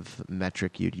kind of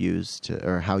metric you'd use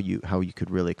or how you could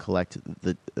really collect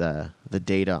the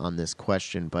data on this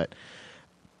question, but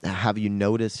have you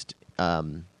noticed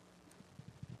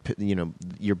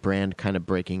your brand kind of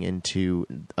breaking into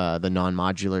the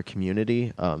non-modular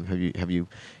community? Have you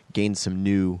gained some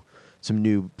new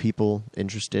people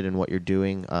interested in what you're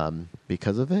doing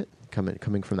because of it,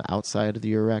 coming from the outside of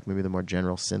the Eurorack, maybe the more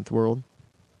general synth world?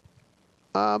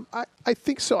 I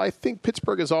think so. I think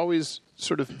Pittsburgh has always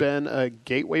sort of been a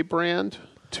gateway brand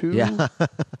to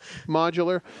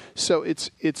modular. So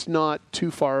it's not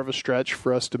too far of a stretch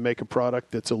for us to make a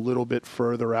product that's a little bit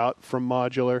further out from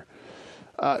modular.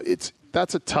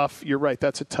 You're right,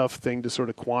 that's a tough thing to sort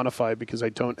of quantify because I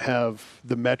don't have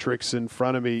the metrics in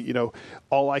front of me.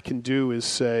 All I can do is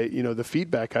say, the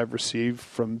feedback I've received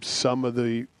from some of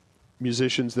the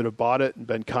musicians that have bought it and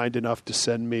been kind enough to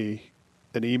send me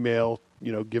an email,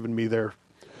 giving me their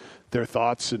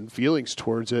thoughts and feelings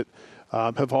towards it,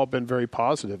 have all been very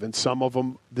positive. And some of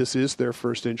them, this is their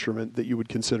first instrument that you would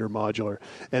consider modular.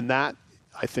 And that,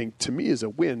 I think, to me is a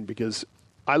win because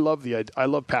I love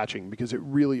patching because it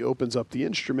really opens up the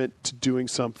instrument to doing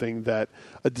something that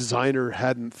a designer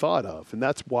hadn't thought of. And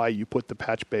that's why you put the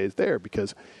patch bays there,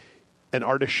 because an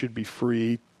artist should be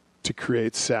free to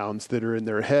create sounds that are in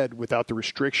their head without the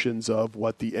restrictions of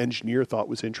what the engineer thought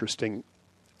was interesting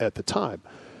at the time.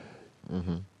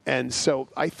 Mm-hmm. And so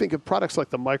I think of products like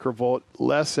the Microvolt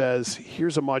less as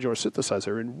here's a modular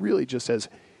synthesizer and really just as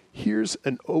here's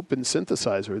an open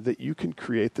synthesizer that you can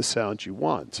create the sound you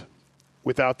want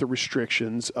without the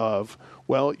restrictions of,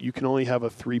 well, you can only have a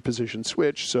 3-position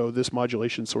switch, so this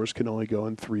modulation source can only go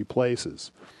in 3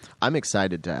 places. I'm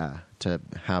excited to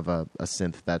have a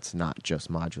synth that's not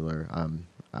just modular,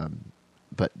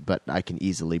 but I can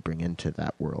easily bring into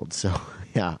that world. So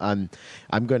yeah, I'm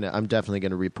definitely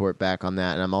gonna report back on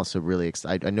that, and I'm also really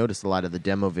excited. I noticed a lot of the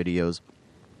demo videos,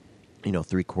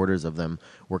 3/4 of them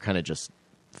were kind of just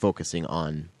focusing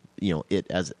on it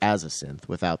as a synth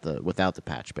without the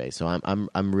patch bay. So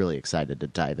I'm really excited to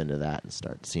dive into that and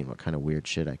start seeing what kind of weird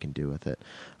shit I can do with it.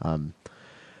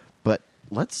 But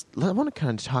I want to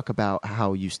kind of talk about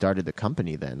how you started the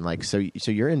company then. Like, so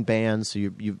you're in bands, so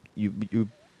you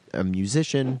a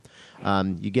musician,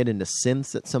 you get into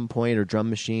synths at some point or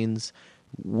drum machines.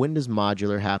 When does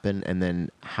modular happen, and then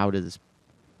how does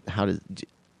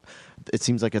it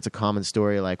seems like it's a common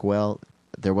story, like, well,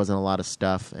 there wasn't a lot of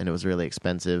stuff and it was really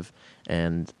expensive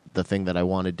and the thing that I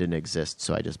wanted didn't exist,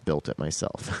 so I just built it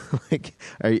myself. Like,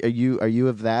 are you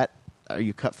of that? Are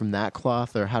you cut from that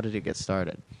cloth, or how did it get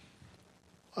started?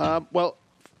 Well,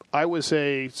 I was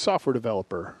a software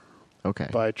developer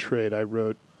by trade. I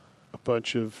wrote a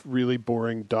bunch of really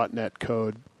boring .NET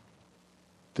code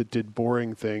that did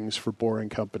boring things for boring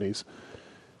companies.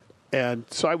 And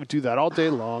so I would do that all day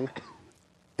long.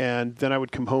 And then I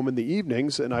would come home in the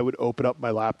evenings and I would open up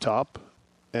my laptop.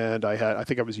 And I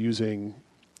think I was using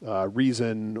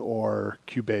Reason or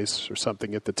Cubase or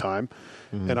something at the time.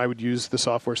 Mm-hmm. And I would use the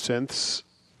software synths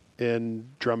in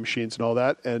drum machines and all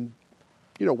that and,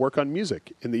 work on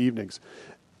music in the evenings.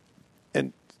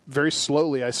 And very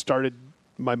slowly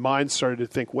my mind started to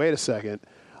think, wait a second,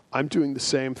 I'm doing the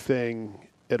same thing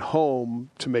at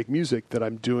home to make music that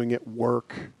I'm doing at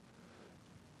work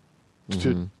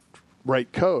to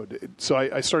write code. So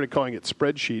I started calling it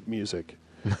spreadsheet music.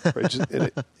 Right?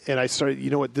 And I started,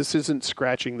 this isn't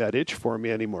scratching that itch for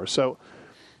me anymore. So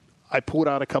I pulled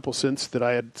out a couple synths that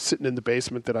I had sitting in the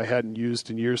basement that I hadn't used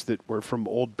in years that were from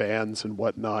old bands and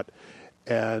whatnot.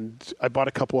 And I bought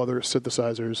a couple other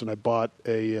synthesizers, and I bought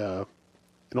an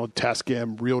old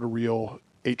Tascam reel-to-reel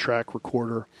 8-track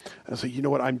recorder. And I was like, you know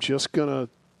what,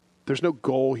 there's no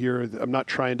goal here. I'm not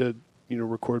trying to,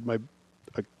 record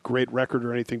a great record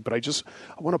or anything, but I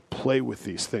want to play with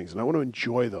these things, and I want to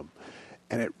enjoy them.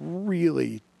 And it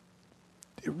really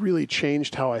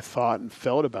changed how I thought and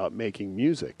felt about making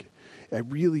music. I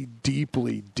really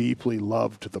deeply, deeply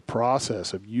loved the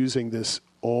process of using this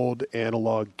old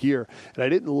analog gear. And I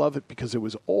didn't love it because it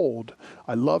was old.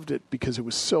 I loved it because it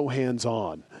was so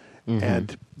hands-on. Mm-hmm.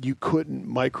 And you couldn't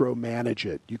micromanage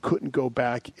it. You couldn't go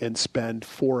back and spend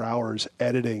 4 hours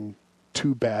editing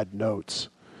 2 bad notes.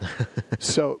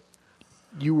 So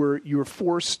you were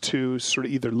forced to sort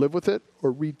of either live with it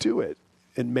or redo it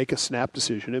and make a snap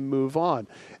decision and move on.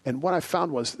 And what I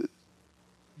found was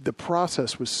the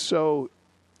process was so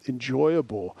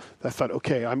enjoyable that I thought,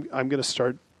 okay, I'm going to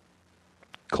start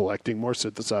collecting more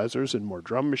synthesizers and more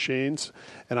drum machines.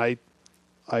 And I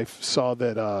saw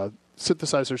that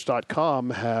synthesizers.com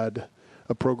had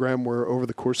a program where over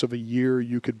the course of a year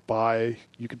you could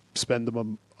spend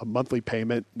them a monthly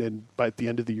payment, and at the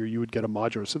end of the year you would get a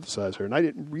modular synthesizer. And I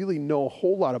didn't really know a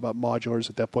whole lot about modulars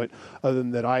at that point, other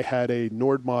than that I had a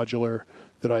Nord modular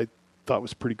that I thought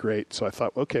was pretty great. So I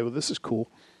thought, okay, well, this is cool.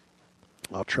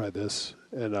 I'll try this.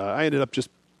 And I ended up just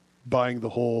buying the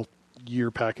whole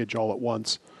year package all at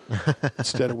once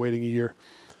instead of waiting a year.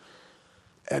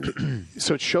 And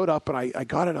so it showed up, and I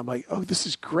got it. I'm like, oh, this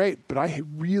is great, but I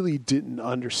really didn't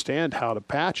understand how to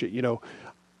patch it. You know,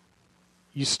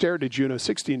 you stare at a Juno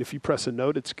 60, and if you press a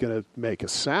note, it's going to make a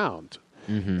sound.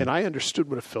 And I understood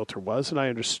what a filter was, and I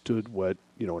understood what,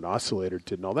 you know, an oscillator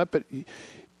did and all that. But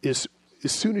as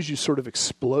soon as you sort of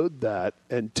explode that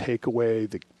and take away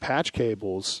the patch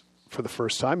cables for the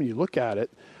first time, and you look at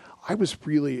it, I was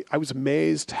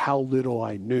amazed how little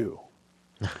I knew,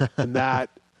 and that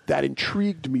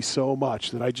intrigued me so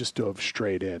much that I just dove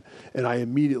straight in, and I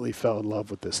immediately fell in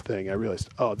love with this thing. I realized,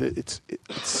 it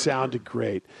sounded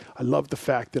great. I loved the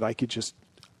fact that I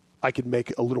could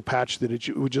make a little patch that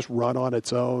it would just run on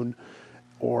its own,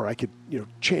 or I could, you know,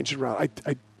 change it around.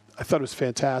 I thought it was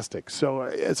fantastic. So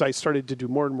as I started to do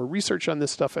more and more research on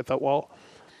this stuff, I thought, well,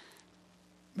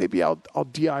 maybe I'll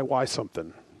DIY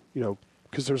something, you know,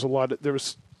 because there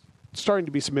was starting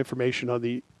to be some information on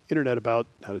the internet about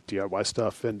how to DIY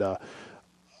stuff, and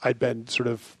I'd been sort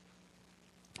of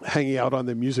hanging out on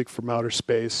the Music from Outer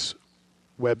Space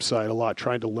website a lot,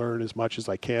 trying to learn as much as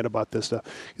I can about this stuff.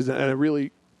 And I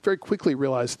really very quickly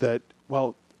realized that,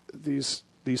 well, these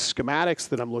schematics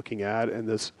that I'm looking at and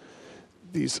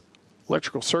these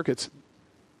electrical circuits,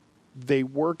 they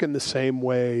work in the same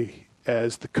way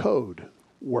as the code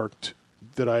worked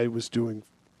that I was doing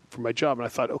for my job. And I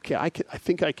thought, okay, I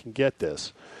think I can get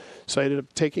this. So I ended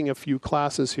up taking a few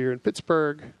classes here in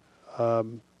Pittsburgh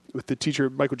with the teacher.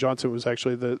 Michael Johnson was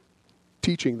actually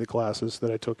teaching the classes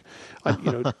that I took,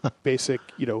 you know, basic,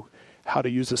 you know, how to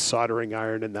use a soldering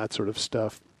iron and that sort of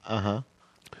stuff. And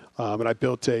I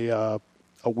built a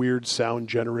weird sound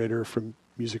generator from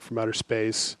Music from Outer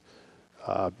Space,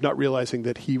 not realizing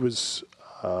that he was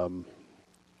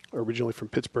originally from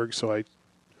Pittsburgh. So I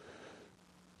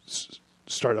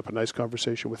started up a nice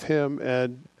conversation with him,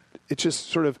 and it just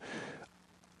sort of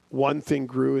one thing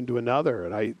grew into another.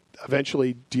 And I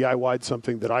eventually DIY'd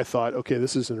something that I thought, okay,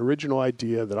 this is an original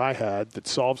idea that I had that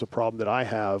solves a problem that I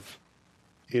have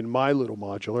in my little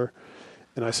modular.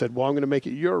 And I said, well, I'm going to make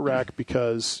it Eurorack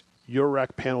because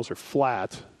Eurorack panels are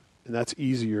flat, and that's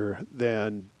easier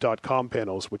than .com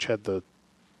panels, which had the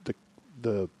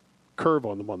curve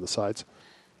on them on the sides,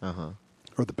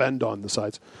 or the bend on the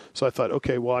sides. So I thought,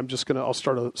 okay, well, I'll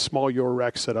start a small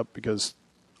Eurorack setup because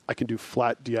I can do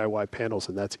flat DIY panels,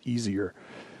 and that's easier.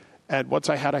 And once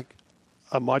I had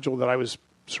a module that I was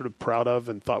sort of proud of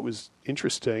and thought was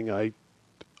interesting, I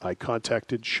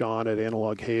contacted Sean at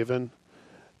Analog Haven,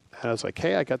 and I was like,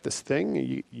 hey, I got this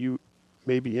thing. You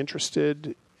may be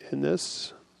interested in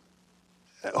this.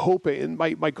 Hoping, and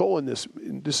my goal in this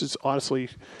is honestly,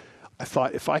 I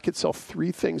thought if I could sell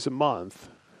 3 things a month,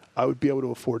 I would be able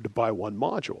to afford to buy one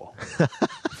module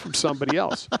from somebody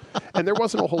else. And there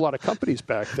wasn't a whole lot of companies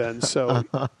back then. So,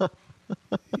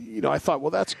 you know, I thought,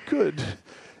 well, that's good.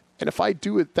 And if I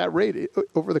do it at that rate,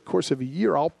 over the course of a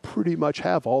year, I'll pretty much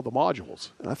have all the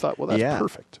modules. And I thought, well, that's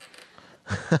perfect.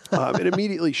 And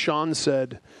immediately Sean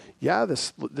said, yeah,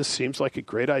 this seems like a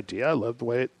great idea. I love the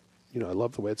way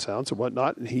it sounds and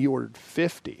whatnot. And he ordered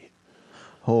 50.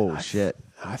 Oh, shit.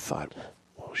 I thought,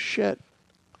 well, shit.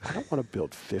 I don't want to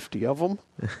build 50 of them.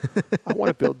 I want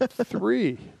to build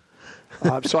 3.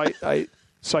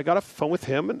 So I got a phone with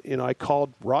him, and, you know, I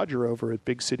called Roger over at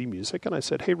Big City Music, and I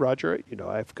said, hey, Roger, you know,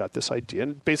 I've got this idea.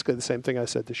 And basically the same thing I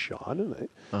said to Sean.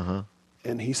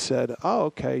 And he said, oh,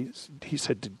 okay. He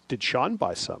said, did Sean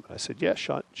buy some? And I said, yeah,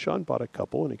 Sean bought a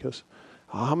couple. And he goes,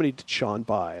 oh, how many did Sean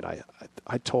buy? And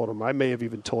I told him, I may have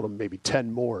even told him maybe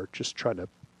 10 more, just trying to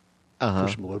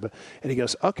push him a little bit. And he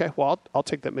goes, okay, well, I'll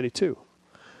take that many too.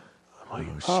 I'm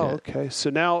like, oh, okay. So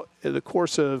now in the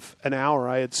course of an hour,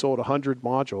 I had sold 100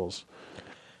 modules.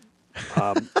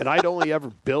 And I'd only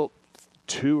ever built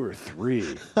 2 or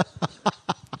 3.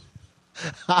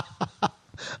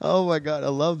 Oh my God, I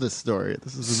love this story.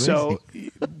 This is amazing.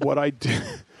 So what I did,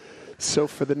 so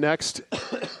for the next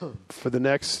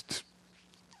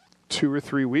 2 or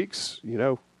 3 weeks, you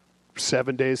know,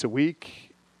 7 days a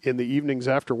week in the evenings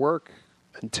after work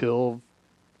until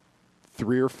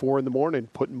 3 or 4 in the morning,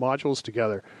 putting modules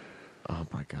together. Oh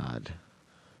my God.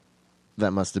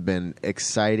 That must have been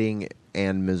exciting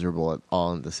and miserable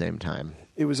all at the same time.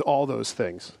 It was all those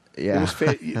things. Yeah. It was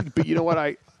but you know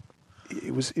what?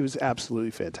 It was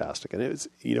absolutely fantastic. And it was,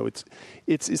 you know,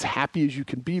 it's as happy as you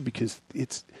can be because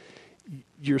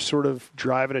you're sort of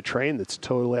driving a train that's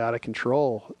totally out of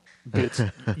control, but it's,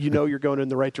 you know, you're going in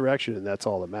the right direction, and that's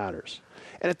all that matters.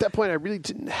 And at that point, I really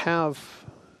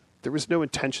there was no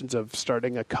intentions of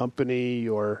starting a company,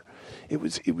 or it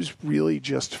was really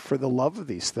just for the love of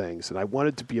these things. And I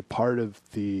wanted to be a part of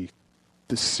the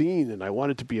the scene, and I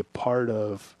wanted to be a part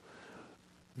of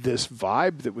this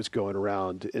vibe that was going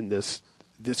around in this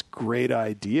great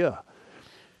idea.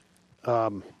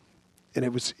 And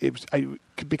it was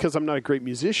because I'm not a great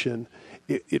musician,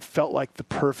 it felt like the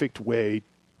perfect way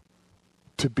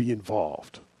to be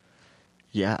involved.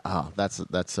 Yeah, that's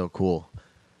so cool.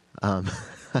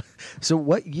 So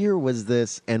what year was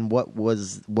this, and what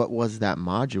was that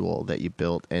module that you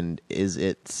built, and is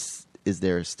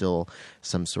there still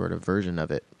some sort of version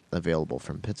of it available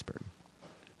from Pittsburgh?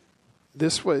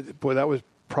 That would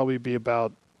probably be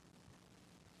about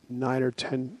 8 or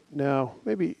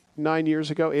 9 years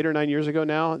ago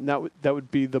now. And that would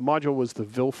be, the module was the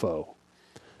Vilfo.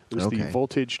 It was the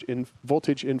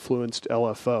voltage influenced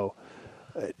LFO.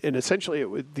 And essentially,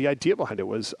 the idea behind it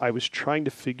was I was trying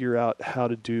to figure out how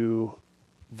to do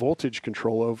voltage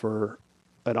control over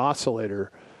an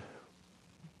oscillator,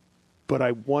 but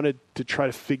I wanted to try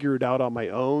to figure it out on my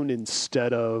own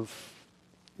instead of,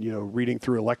 reading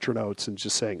through electronotes and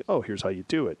just saying, oh, here's how you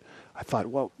do it. I thought,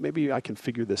 well, maybe I can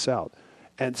figure this out.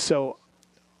 And so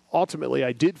ultimately,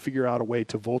 I did figure out a way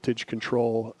to voltage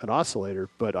control an oscillator,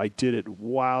 but I did it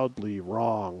wildly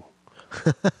wrong.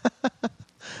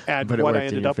 And what I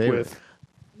ended up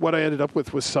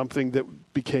with was something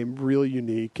that became really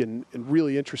unique and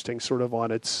really interesting, sort of on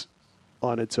its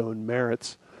own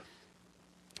merits.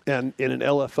 And in an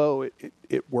LFO,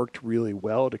 it worked really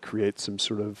well to create some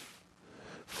sort of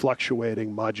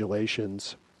fluctuating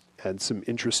modulations and some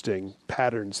interesting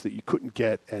patterns that you couldn't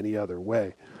get any other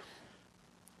way.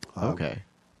 Okay.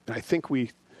 And I think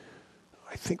we've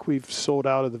sold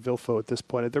out of the Vilfo at this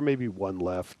point. There may be one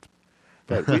left,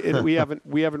 but we haven't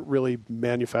really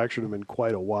manufactured them in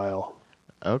quite a while.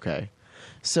 Okay.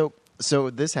 So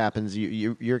this happens.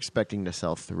 You're expecting to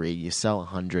sell 3. You sell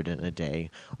 100 in a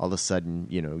day. All of a sudden,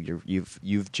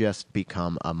 you've just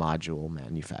become a module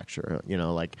manufacturer.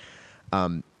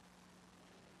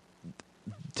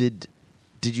 Did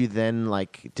you then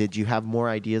did you have more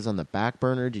ideas on the back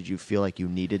burner? Did you feel like you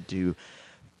needed to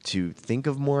think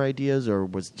of more ideas, or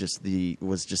was just the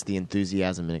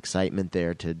enthusiasm and excitement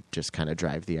there to just kind of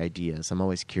drive the ideas? I'm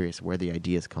always curious where the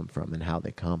ideas come from and how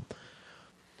they come.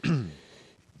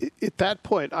 At that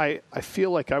point, I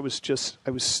feel like I was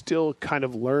still kind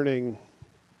of learning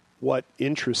what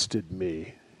interested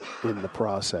me in the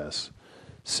process.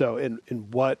 So, in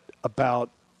what about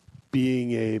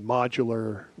being a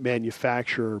modular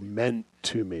manufacturer meant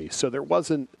to me. So there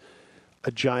wasn't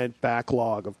a giant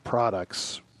backlog of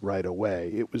products right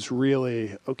away. It was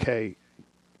really, okay,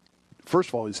 first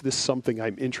of all, is this something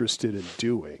I'm interested in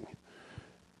doing?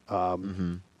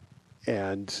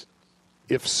 And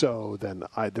if so, then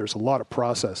there's a lot of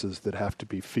processes that have to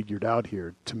be figured out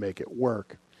here to make it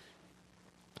work.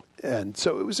 And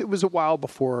so it was a while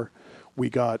before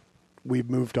we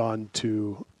moved on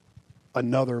to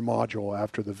another module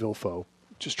after the Vilfo,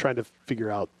 just trying to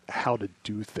figure out how to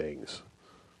do things.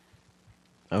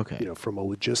 Okay. From a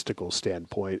logistical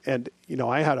standpoint. And,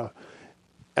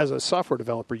 as a software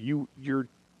developer, your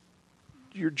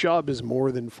job is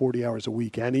more than 40 hours a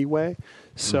week anyway.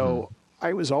 So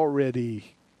I was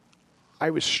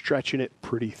stretching it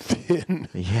pretty thin.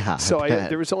 Yeah. So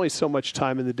there was only so much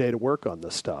time in the day to work on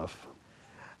this stuff.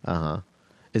 Uh-huh.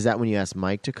 Is that when you asked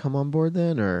Mike to come on board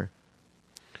then, or?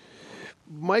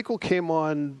 Michael came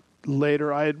on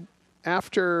later.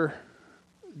 After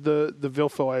the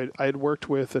Vilfo, I had worked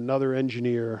with another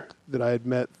engineer that I had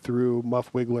met through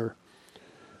Muff Wiggler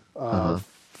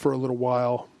for a little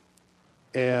while.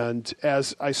 And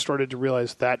as I started to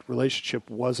realize that relationship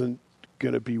wasn't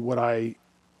going to be what I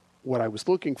was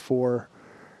looking for,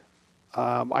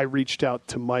 I reached out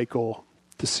to Michael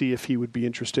to see if he would be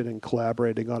interested in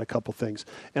collaborating on a couple things.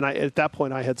 And at that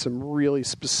point, I had some really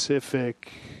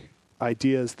specific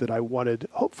ideas that I wanted,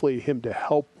 hopefully, him to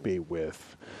help me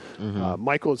with.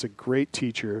 Michael is a great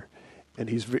teacher, and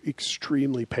he's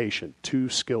extremely patient, 2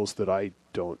 skills that I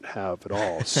don't have at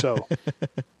all. So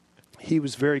he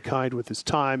was very kind with his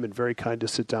time and very kind to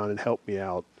sit down and help me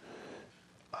out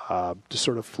to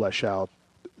sort of flesh out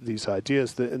these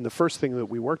ideas. And the first thing that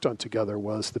we worked on together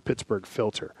was the Pittsburgh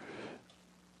filter.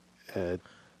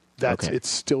 It's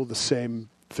still the same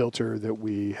filter that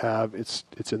we have. It's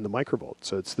in the Microvolt,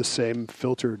 so it's the same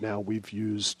filter now we've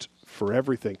used for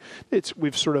everything. It's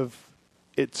sort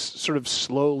of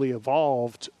slowly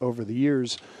evolved over the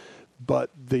years, but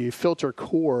the filter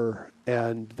core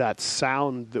and that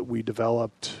sound that we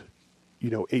developed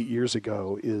 8 years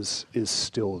ago is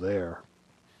still there.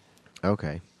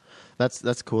 Okay.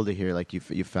 That's cool to hear. Like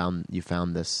you found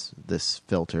this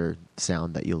filter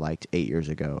sound that you liked 8 years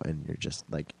ago, and you're just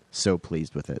like so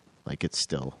pleased with it. Like it's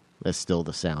still That's still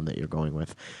the sound that you're going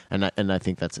with, and I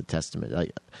think that's a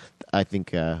testament. I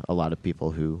think a lot of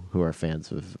people who are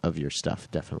fans of your stuff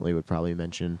definitely would probably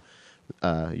mention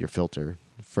your filter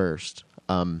first.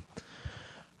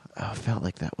 I felt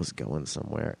like that was going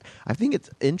somewhere. I think it's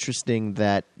interesting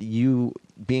that you,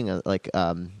 being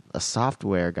a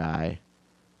software guy,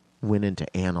 went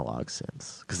into analog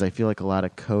synths, because I feel like a lot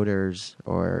of coders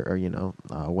or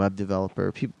web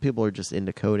developer people are just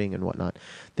into coding and whatnot.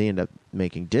 They end up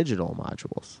making digital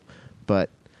modules, but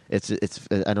it's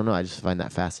I don't know. I just find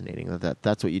that fascinating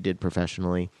that's what you did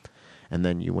professionally, and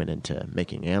then you went into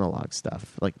making analog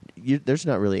stuff. Like there's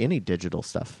not really any digital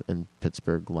stuff in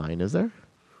Pittsburgh line, is there?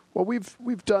 Well,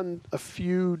 we've done a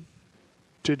few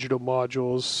digital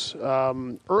modules.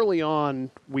 Early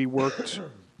on, we worked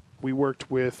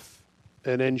with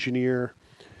an engineer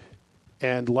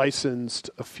and licensed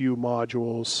a few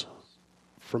modules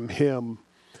from him.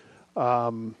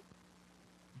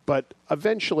 But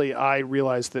eventually, I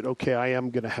realized that I am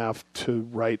going to have to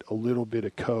write a little bit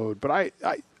of code. But I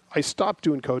stopped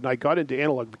doing code and I got into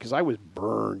analog because I was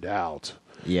burned out.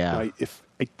 Yeah. If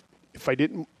I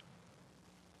didn't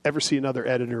ever see another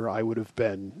editor, I would have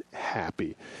been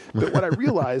happy. But what I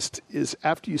realized is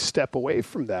after you step away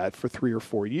from that for 3 or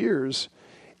 4 years,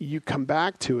 you come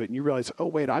back to it and you realize, oh,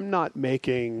 wait, I'm not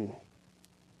making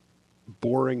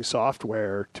boring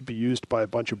software to be used by a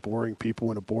bunch of boring people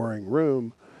in a boring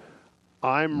room.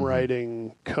 I'm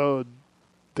writing code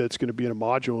that's going to be in a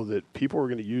module that people are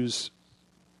going to use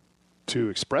to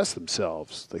express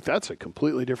themselves. Like, that's a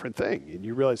completely different thing. And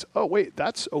you realize, oh, wait,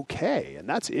 that's okay. And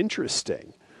that's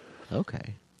interesting.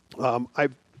 Okay.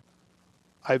 I've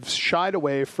shied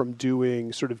away from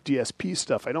doing sort of DSP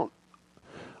stuff. I don't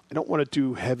want to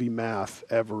do heavy math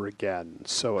ever again.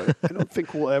 So I don't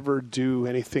think we'll ever do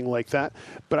anything like that.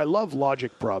 But I love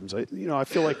logic problems. I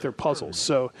feel like they're puzzles.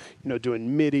 So,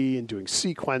 doing MIDI and doing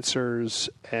sequencers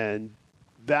and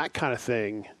that kind of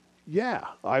thing. Yeah,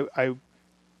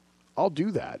 I'll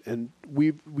do that. And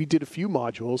we did a few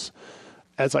modules.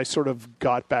 As I sort of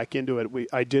got back into it,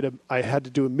 I had to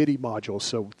do a MIDI module.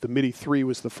 So the MIDI 3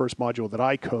 was the first module that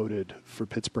I coded for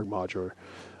Pittsburgh Modular.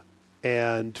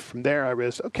 And from there, I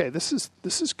realized, okay, this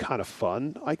is kind of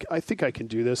fun. I think I can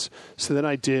do this. So then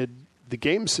I did the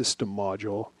game system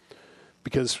module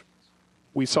because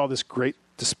we saw this great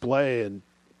display and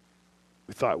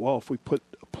we thought, well, if we put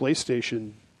a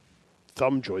PlayStation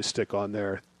thumb joystick on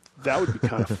there, that would be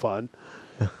kind of fun.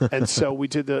 And so we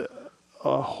did a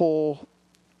whole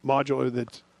module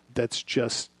that's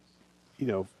just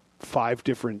 5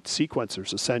 different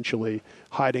sequencers essentially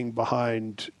hiding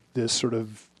behind this sort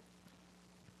of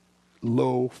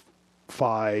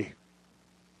lo-fi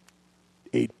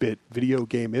 8-bit video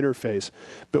game interface.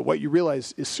 But what you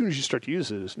realize as soon as you start to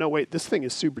use it is, no, wait, this thing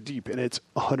is super deep and it's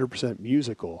 100%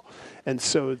 musical. And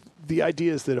so the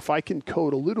idea is that if I can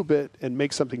code a little bit and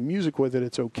make something music with it,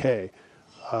 it's okay.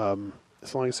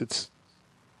 As long as it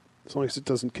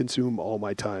doesn't consume all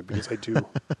my time, because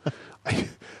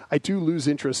I do lose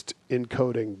interest in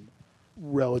coding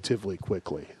relatively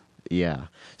quickly. Yeah.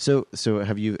 So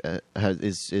have you?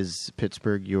 Is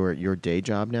Pittsburgh your day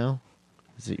job now?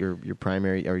 Is it your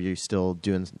primary? Are you still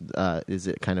doing? Is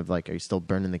it kind of like, are you still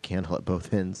burning the candle at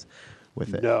both ends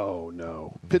with it?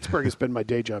 No. Pittsburgh has been my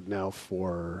day job now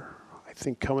for, I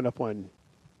think, coming up on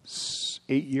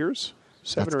 8 years.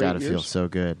 7 or 8 years. That's got to feel so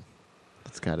good.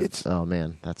 Oh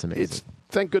man, that's amazing.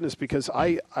 Thank goodness, because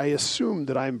I assume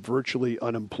that I'm virtually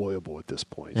unemployable at this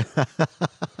point.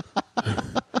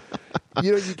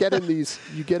 You get in these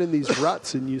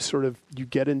ruts and you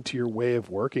get into your way of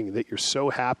working that you're so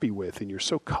happy with and you're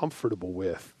so comfortable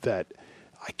with that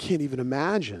I can't even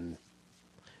imagine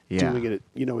doing it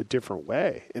a different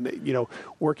way. And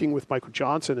working with Michael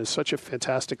Johnson is such a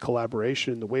fantastic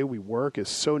collaboration. The way we work is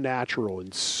so natural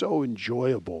and so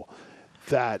enjoyable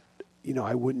that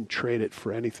I wouldn't trade it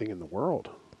for anything in the world.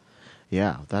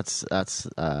 Yeah, that's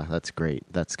great.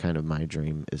 That's kind of my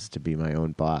dream, is to be my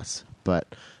own boss,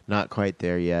 but not quite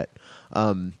there yet.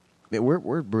 We're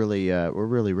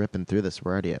really ripping through this.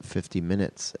 We're already at 50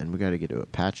 minutes, and we got to get to a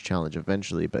patch challenge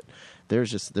eventually. But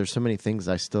there's so many things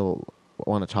I still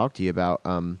want to talk to you about.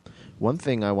 One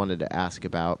thing I wanted to ask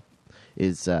about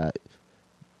is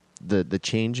the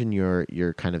change in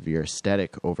your kind of your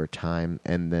aesthetic over time,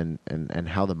 and then and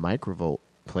how the Microvolt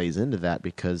plays into that,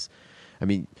 because I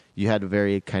mean, you had a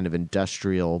very kind of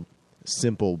industrial,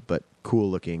 simple but cool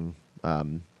looking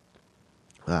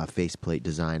faceplate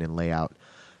design and layout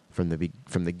from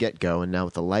the get go, and now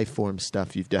with the Lifeform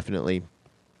stuff, you've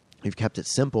kept it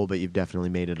simple, but you've definitely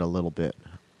made it a little bit.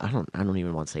 I don't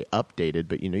even want to say updated,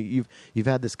 but you've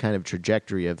had this kind of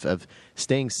trajectory of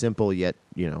staying simple yet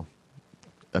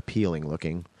appealing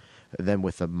looking. Then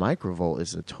with the Microvolt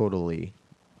is a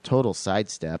total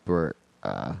sidestep, or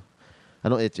I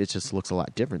don't. It just looks a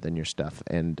lot different than your stuff,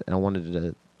 and I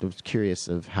was curious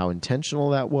of how intentional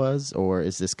that was, or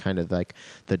is this kind of like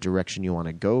the direction you want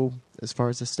to go as far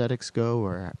as aesthetics go,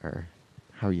 or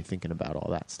how are you thinking about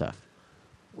all that stuff?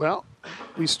 Well,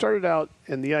 we started out,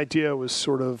 and the idea was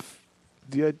sort of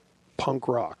punk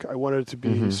rock. I wanted it to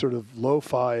be sort of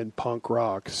lo-fi and punk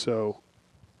rock, so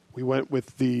we went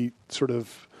with the sort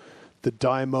of the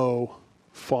Dymo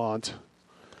font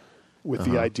with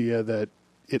the idea that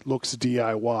it looks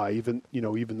DIY,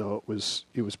 even though it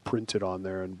was printed on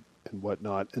there and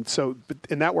whatnot. And so,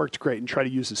 and that worked great. And try to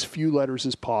use as few letters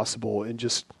as possible, and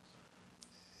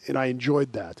I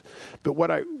enjoyed that. But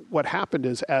what happened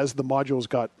is, as the modules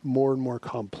got more and more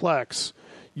complex,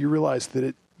 you realize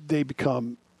that they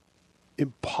become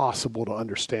impossible to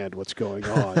understand what's going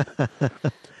on.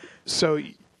 So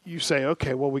you say,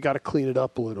 okay, well, we got to clean it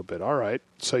up a little bit. All right.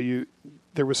 So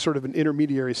there was sort of an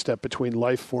intermediary step between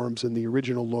Lifeforms and the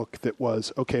original look that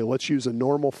was, okay, let's use a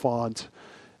normal font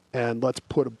and let's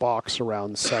put a box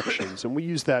around sections. And we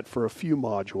used that for a few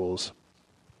modules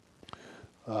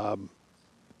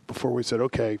before we said,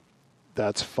 okay,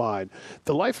 that's fine.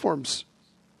 The Lifeforms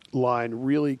line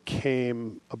really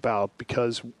came about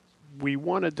because we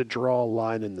wanted to draw a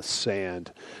line in the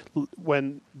sand.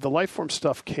 When the Lifeform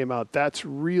stuff came out, that's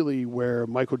really where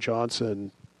Michael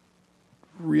Johnson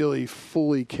really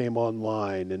fully came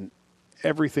online, and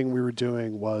everything we were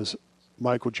doing was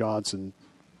Michael Johnson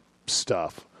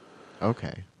stuff.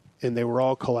 Okay. And they were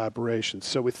all collaborations.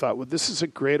 So we thought, well, this is a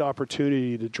great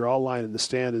opportunity to draw a line in the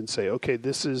sand and say, okay,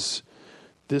 this is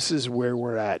where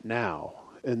we're at now.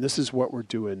 And this is what we're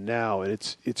doing now, and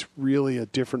it's really a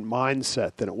different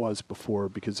mindset than it was before,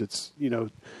 because it's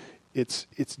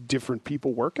different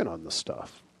people working on the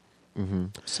stuff. Mm-hmm.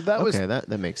 So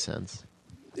that makes sense.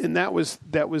 And that was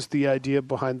the idea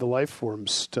behind the Lifeforms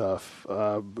stuff.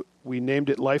 We named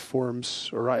it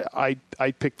Lifeforms, or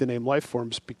I picked the name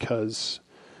Lifeforms because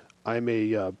I'm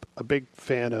a big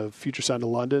fan of Future Sound of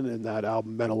London, and that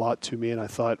album meant a lot to me. And I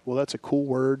thought, well, that's a cool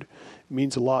word. It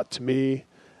means a lot to me.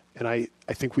 And I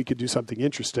think we could do something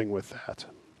interesting with that.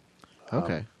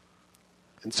 Okay.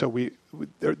 And so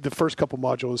the first couple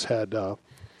modules had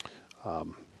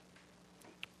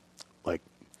like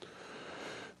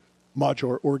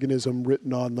modular organism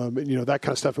written on them, and that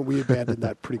kind of stuff. And we abandoned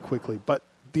that pretty quickly. But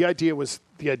the idea was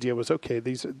okay.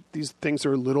 These things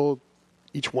are little.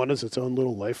 Each one is its own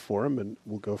little life form, and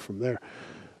we'll go from there.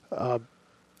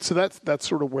 So that's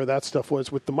sort of where that stuff was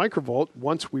with the Microvolt.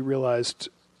 Once we realized,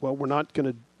 well,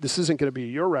 this isn't going to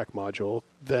be a Eurorack module,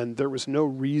 then there was no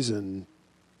reason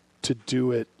to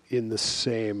do it in the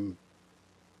same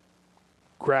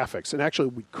graphics. And actually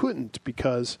we couldn't,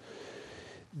 because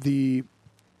the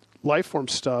Lifeform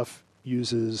stuff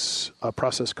uses a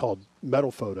process called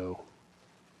metal photo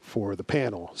for the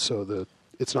panel. So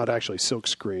it's not actually silk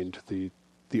screened. The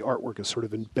artwork is sort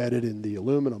of embedded in the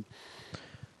aluminum.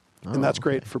 And that's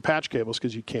great for patch cables,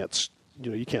 because you can't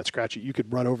scratch it. You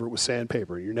could run over it with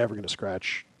sandpaper, and you're never going to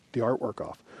scratch the artwork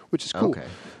off, which is cool. Okay.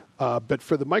 But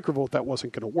for the Microvolt, that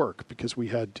wasn't going to work, because we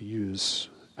had to use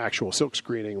actual silk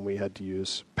screening, and we had to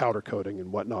use powder coating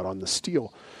and whatnot on the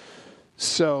steel.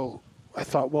 So I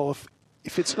thought, well,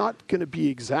 if it's not going to be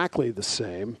exactly the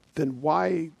same, then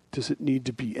why does it need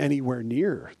to be anywhere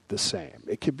near the same?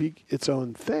 It could be its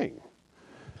own thing.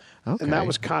 Okay. And that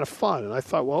was kind of fun. And I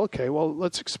thought, well, okay,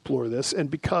 let's explore this.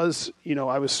 And because,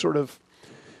 I was sort of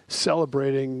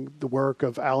celebrating the work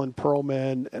of Alan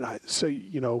Perlman, and I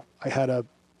had an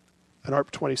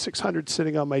ARP 2600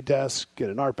 sitting on my desk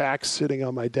and an ARP Axe sitting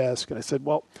on my desk. And I said,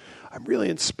 well, I'm really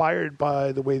inspired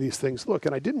by the way these things look.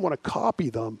 And I didn't want to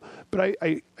copy them, but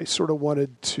I sort of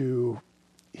wanted to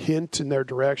hint in their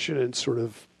direction and sort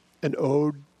of an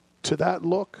ode to that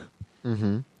look.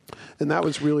 Mm-hmm. And that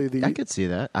was really I could see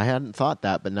that. I hadn't thought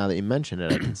that, but now that you mention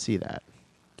it, I can see that.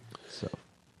 So.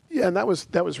 Yeah, and that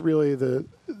was really the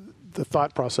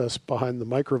thought process behind the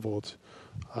Microvolt.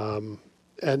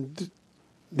 And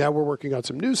now we're working on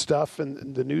some new stuff,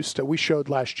 and the new stuff we showed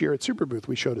last year at Superbooth.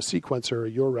 We showed a sequencer,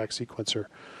 a Eurorack sequencer,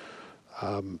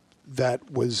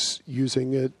 that was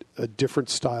using a different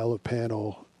style of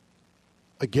panel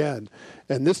again.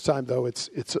 And this time, though,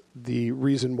 it's the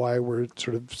reason why we're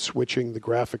sort of switching the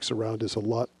graphics around is a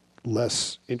lot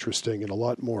less interesting and a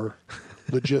lot more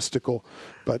logistical.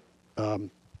 But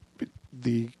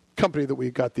the company that we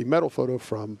got the metal photo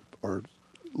from are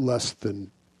less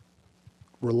than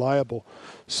reliable,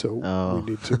 so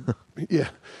we need to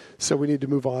so we need to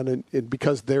move on, and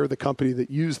because they're the company that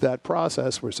used that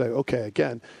process, we're saying, okay,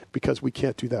 again, because we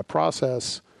can't do that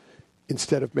process,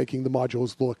 instead of making the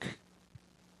modules look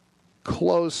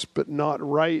close but not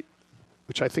right,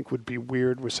 which I think would be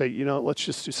weird, we say, let's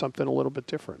just do something a little bit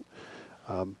different.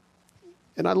 And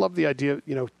I love the idea,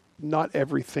 not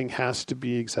everything has to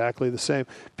be exactly the same.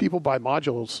 People buy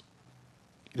modules,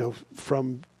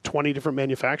 from 20 different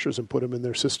manufacturers and put them in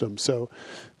their system. So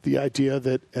the idea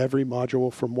that every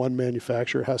module from one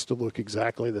manufacturer has to look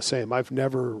exactly the same, I've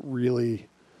never really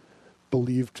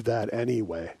believed that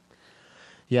anyway.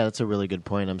 Yeah, that's a really good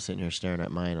point. I'm sitting here staring at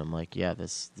mine. I'm like, yeah,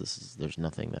 this is. There's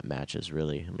nothing that matches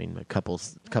really. I mean, a couple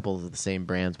of the same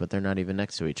brands, but they're not even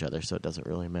next to each other, so it doesn't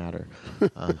really matter.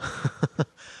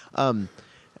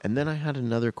 And then I had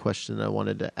another question I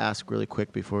wanted to ask really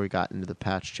quick before we got into the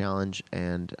patch challenge,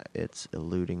 and it's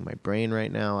eluding my brain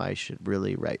right now. I should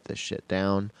really write this shit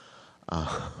down.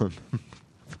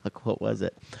 Fuck, what was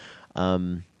it?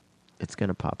 It's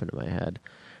gonna pop into my head.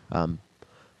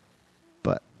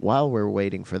 But while we're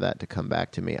waiting for that to come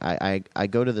back to me, I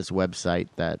go to this website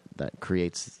that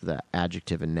creates the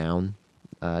adjective and noun.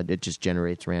 It just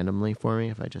generates randomly for me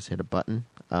if I just hit a button.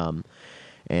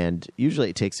 And usually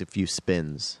it takes a few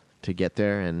spins to get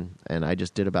there, and I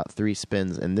just did about 3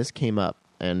 spins, and this came up.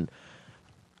 And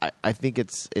I think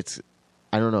it's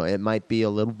I don't know, it might be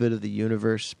a little bit of the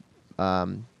universe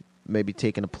maybe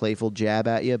taking a playful jab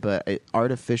at you, but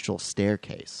artificial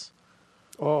staircase.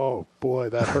 Oh boy,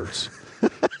 that hurts.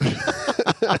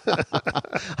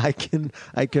 I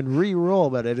can re-roll,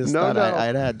 but I just thought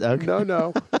I'd had. Okay.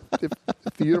 No.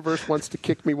 If the universe wants to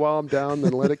kick me while I'm down,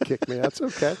 then let it kick me. That's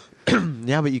okay.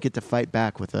 Yeah, but you get to fight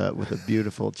back with a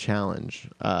beautiful challenge,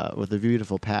 with a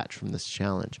beautiful patch from this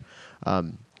challenge.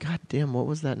 God damn, what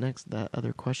was that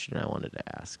other question I wanted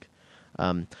to ask?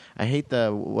 I hate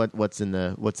the what's in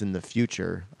the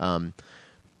future.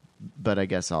 But I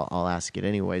guess I'll ask it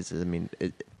anyways. I mean,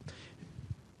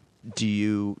 do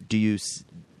you?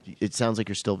 It sounds like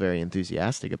you're still very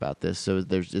enthusiastic about this. So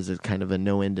is it kind of a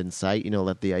no end in sight?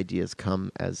 Let the ideas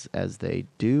come as they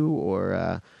do,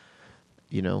 or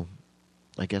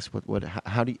I guess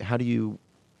how do you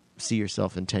see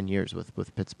yourself in 10 years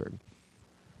with Pittsburgh?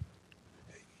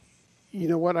 You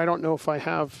know what? I don't know if I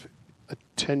have a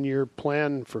 10-year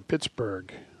plan for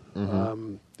Pittsburgh.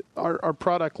 Mm-hmm. Our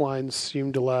product lines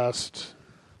seem to last.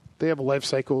 They have a life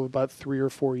cycle of about 3 or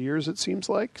 4 years, it seems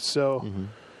like. So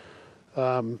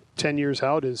 10 years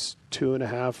out is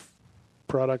 2.5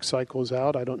 product cycles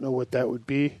out. I don't know what that would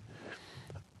be.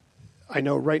 I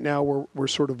know right now we're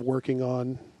sort of working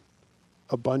on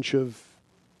a bunch of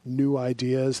new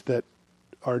ideas that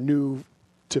are new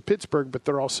to Pittsburgh, but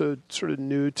they're also sort of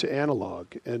new to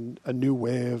analog and a new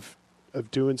way of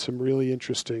doing some really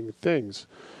interesting things.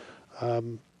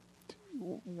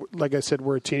 Like I said,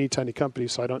 we're a teeny tiny company,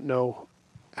 so I don't know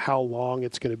how long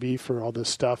it's going to be for all this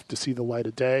stuff to see the light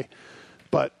of day.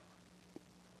 But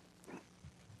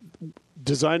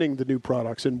designing the new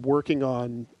products and working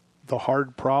on the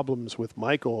hard problems with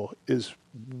Michael is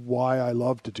why I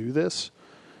love to do this.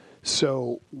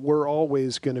 So we're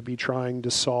always going to be trying to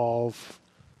solve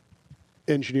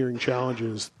engineering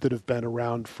challenges that have been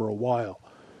around for a while.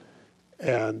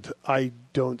 And I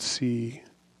don't see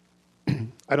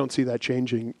that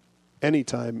changing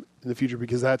anytime in the future,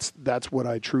 because that's what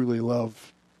I truly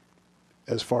love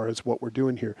as far as what we're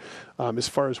doing here. As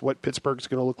far as what Pittsburgh's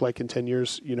going to look like in 10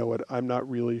 years, you know what, I'm not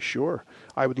really sure.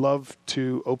 I would love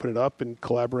to open it up and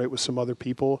collaborate with some other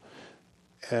people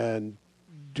and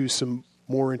do some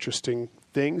more interesting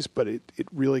things, but it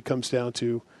really comes down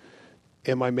to,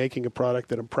 am I making a product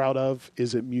that I'm proud of?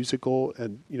 Is it musical?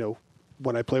 And,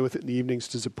 when I play with it in the evenings,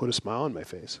 does it put a smile on my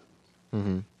face?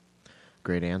 Mm-hmm.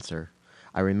 Great answer.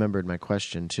 I remembered my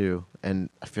question too,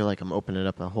 and I feel like I'm opening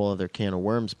up a whole other can of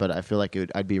worms, but I feel like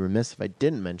I'd be remiss if I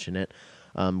didn't mention it.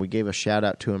 We gave a shout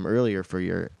out to him earlier for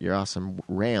your awesome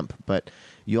ramp, but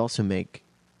you also make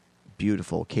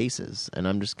beautiful cases, and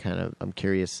I'm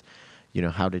curious,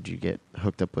 how did you get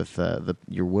hooked up with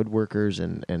your woodworkers,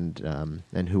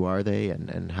 and who are they,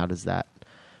 and how does that?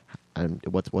 And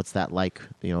what's that like?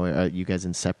 Are you guys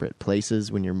in separate places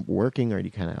when you're working, or do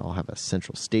you kind of all have a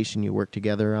central station you work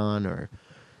together on, or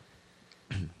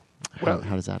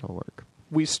how does that all work?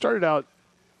 We started out.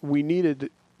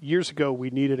 Years ago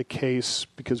we needed a case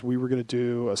because we were going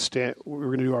to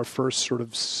do our first sort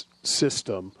of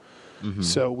system. Mm-hmm.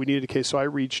 So we needed a case. So I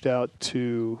reached out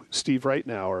to Steve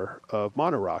Reitnauer of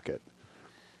Monorocket,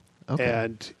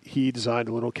 and he designed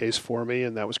a little case for me,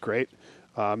 and that was great.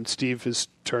 Steve has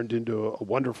turned into a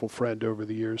wonderful friend over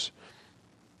the years.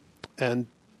 And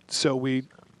so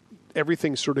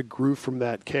everything sort of grew from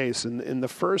that case. And in the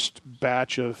first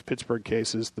batch of Pittsburgh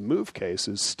cases, the Move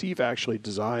cases, Steve actually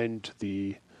designed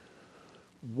the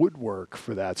woodwork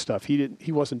for that stuff.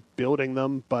 He wasn't building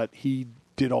them, but he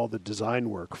did all the design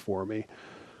work for me.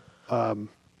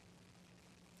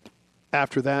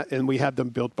 After that, and we had them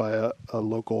built by a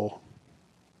local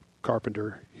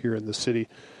carpenter here in the city.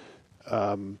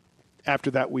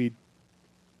 After that, we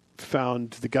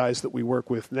found the guys that we work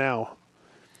with now,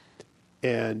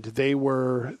 and they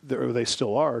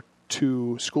still are,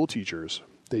 2 school teachers.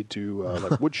 They do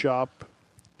like wood shop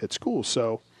at school.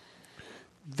 So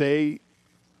they,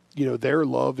 their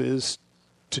love is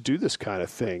to do this kind of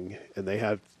thing, and they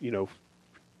had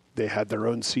their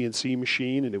own CNC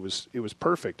machine, and it was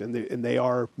perfect. And they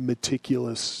are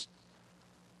meticulous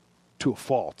to a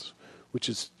fault, which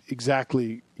is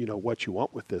exactly what you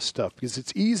want with this stuff, because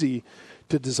it's easy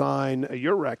to design a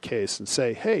Eurorack case and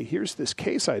say, hey, here's this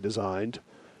case I designed,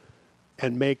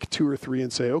 and make 2 or 3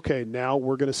 and say, okay, now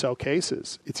we're going to sell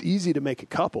cases. It's easy to make a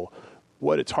couple.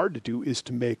 What it's hard to do is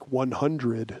to make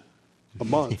 100 a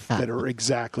month that are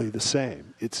exactly the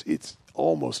same. It's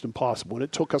almost impossible, and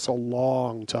it took us a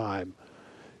long time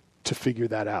to figure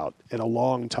that out, and a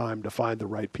long time to find the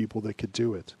right people that could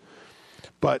do it.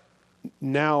 But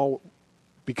now,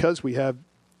 because we have,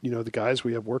 the guys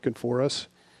we have working for us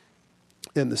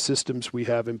and the systems we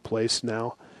have in place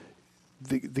now,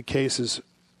 the cases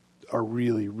are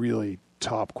really, really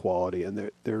top quality,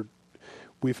 and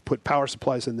we've put power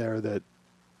supplies in there that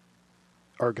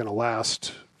are going to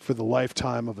last for the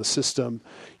lifetime of a system.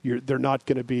 They're not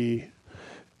going to be.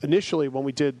 Initially, when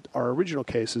we did our original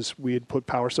cases, we had put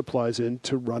power supplies in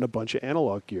to run a bunch of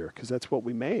analog gear, because that's what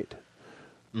we made.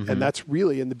 Mm-hmm. And that's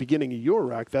really, in the beginning of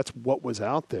Eurorack, that's what was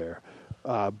out there.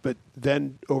 But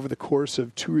then over the course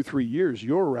of 2 or 3 years,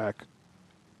 Eurorack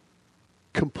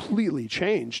completely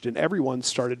changed, and everyone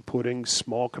started putting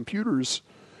small computers,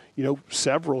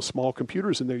 several small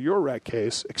computers in their Eurorack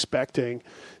case, expecting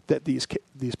that these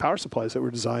power supplies that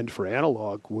were designed for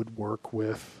analog would work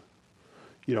with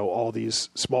all these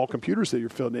small computers that you're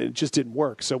filling in. It just didn't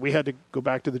work. So we had to go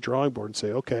back to the drawing board and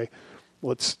say, okay,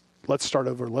 let's start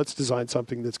over. Let's design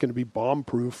something that's going to be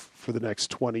bomb-proof for the next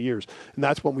 20 years. And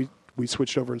that's when we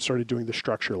switched over and started doing the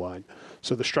structure line.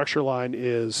 So the structure line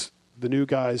is the new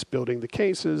guys building the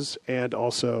cases, and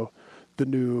also the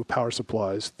new power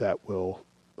supplies that will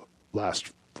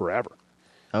last forever.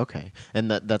 Okay. And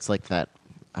that's like that,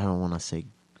 I don't want to say,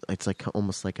 it's like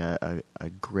almost like a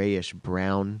grayish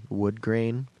brown wood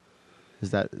grain.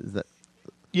 Is that?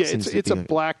 Yeah, it's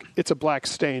a black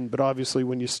stain, but obviously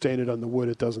when you stain it on the wood,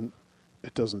 it doesn't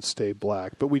stay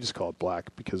black. But we just call it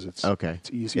black because it's okay. It's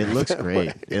easier. It looks great.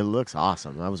 Way. It looks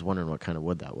awesome. I was wondering what kind of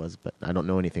wood that was, but I don't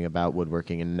know anything about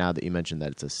woodworking. And now that you mentioned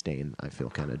that it's a stain, I feel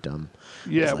kind of dumb.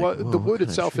 Yeah, the wood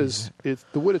itself is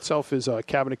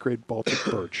cabinet grade Baltic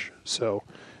birch. So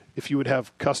if you would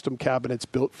have custom cabinets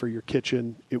built for your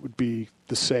kitchen, it would be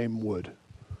the same wood.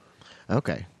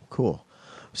 Okay, cool.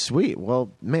 Sweet.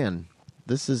 Well, man,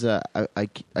 this is I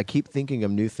keep thinking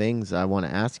of new things I want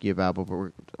to ask you about, but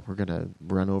we're going to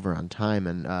run over on time,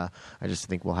 and I just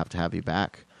think we'll have to have you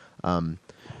back.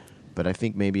 But I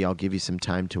think maybe I'll give you some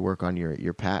time to work on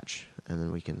your patch, and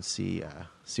then we can see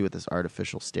what this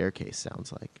artificial staircase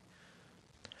sounds like.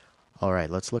 All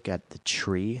right, let's look at the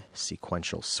Tree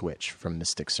Sequential Switch from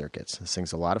Mystic Circuits. This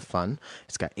thing's a lot of fun.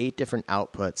 It's got 8 different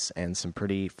outputs and some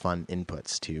pretty fun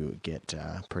inputs to get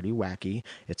pretty wacky.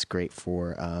 It's great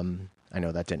for, I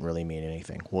know that didn't really mean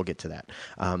anything. We'll get to that.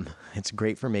 It's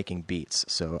great for making beats.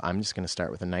 So I'm just going to start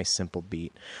with a nice simple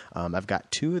beat. I've got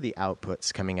 2 of the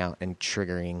outputs coming out and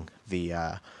triggering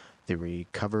the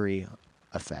recovery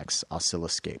effects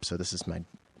oscilloscope. So this is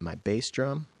my bass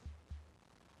drum.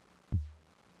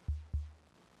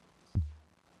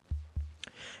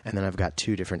 And then I've got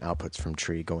 2 different outputs from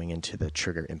Tree going into the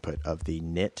trigger input of the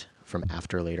Knit from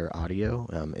After Later Audio.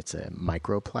 It's a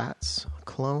Microplats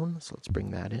clone, so let's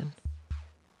bring that in.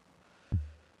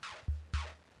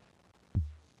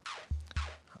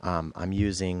 I'm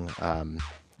using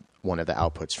one of the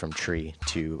outputs from Tree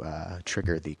to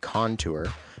trigger the Contour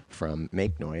from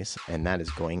Make Noise, and that is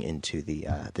going into the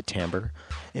timbre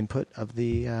input of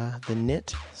the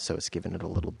Knit, so it's giving it a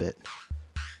little bit.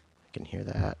 You can hear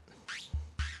that.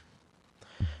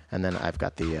 And then I've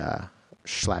got the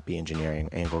Schlappy Engineering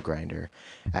angle grinder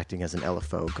acting as an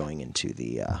LFO going into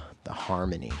the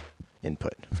harmony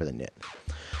input for the Knit.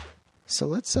 So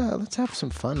let's have some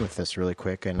fun with this really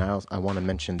quick. And I want to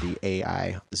mention the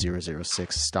AI006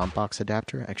 Stompbox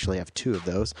adapter. Actually, I have 2 of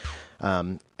those.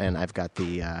 And I've got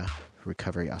the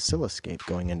recovery oscilloscope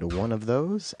going into one of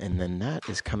those. And then that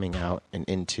is coming out and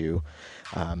into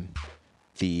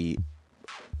the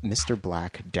Mr.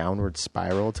 Black downward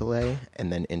spiral delay,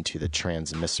 and then into the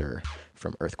transmitter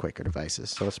from Earthquaker Devices.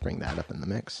 So let's bring that up in the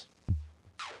mix.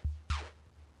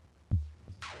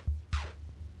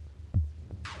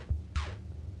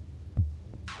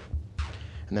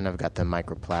 And then I've got the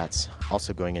microplats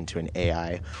also going into an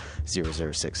AI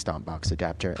 006 stomp box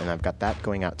adapter. And I've got that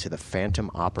going out to the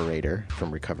Phantom Operator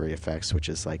from Recovery Effects, which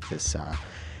is like this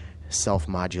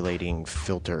self-modulating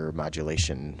filter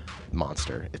modulation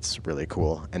monster. It's really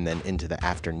cool. And then into the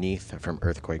Afterneath from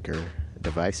Earthquaker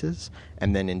Devices.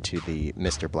 And then into the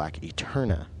Mr. Black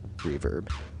Eterna reverb.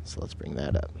 So let's bring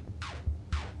that up.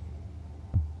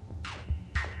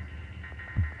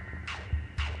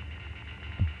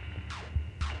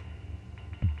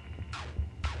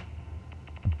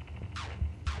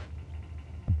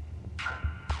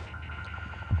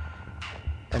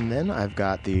 And then I've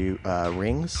got the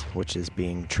rings, which is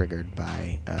being triggered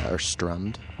by, or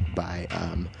strummed by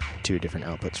 2 different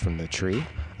outputs from the tree.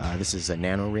 This is a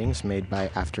nano rings made by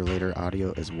After Later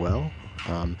Audio as well.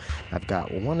 I've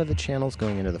got one of the channels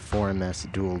going into the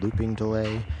 4MS dual looping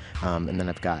delay, and then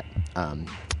I've got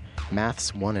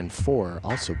Maths 1 and 4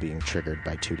 also being triggered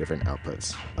by 2 different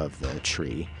outputs of the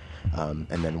tree. And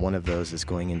then one of those is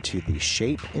going into the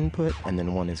shape input, and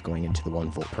then one is going into the 1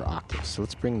 volt per octave. So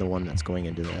let's bring the one that's going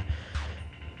into the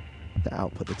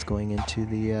output that's going into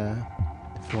the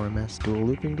 4MS dual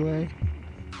looping delay.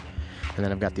 And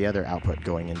then I've got the other output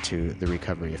going into the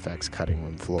Recovery Effects cutting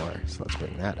room floor. So let's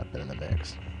bring that up in the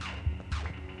mix.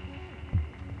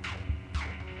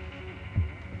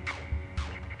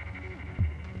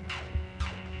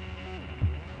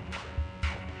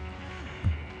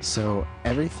 So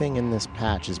everything in this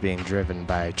patch is being driven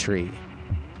by Tree,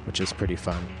 which is pretty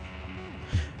fun.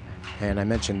 And I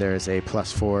mentioned there is a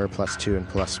 +4, +2, and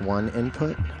 +1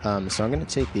 input. So I'm going to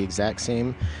take the exact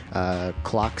same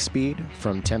clock speed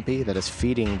from Tempe that is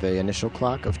feeding the initial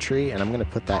clock of Tree, and I'm going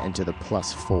to put that into the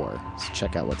 +4. So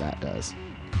check out what that does.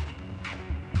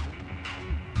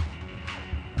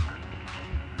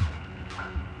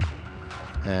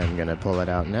 And I'm going to pull it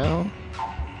out now.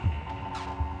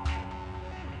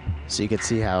 So you can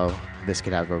see how this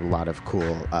could have a lot of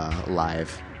cool live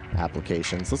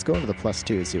applications. Let's go into the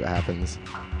 +2 and see what happens.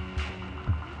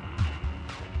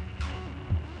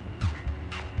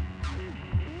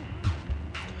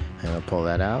 And I'll pull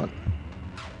that out.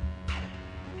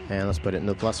 And let's put it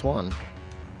into the +1.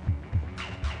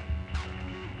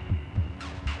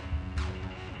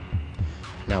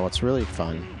 Now what's really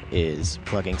fun is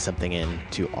plugging something in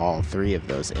to all 3 of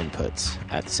those inputs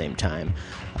at the same time.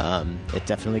 It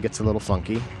definitely gets a little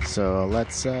funky, so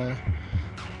let's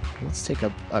take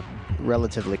a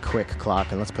relatively quick clock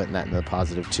and let's put that in the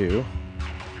 +2.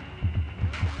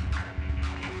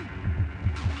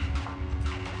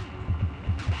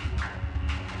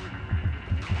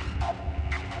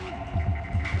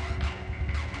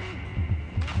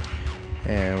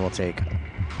 And we'll take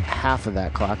half of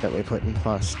that clock that we put in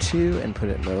 +2 and put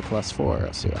it into the +4.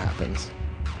 Let's see what happens.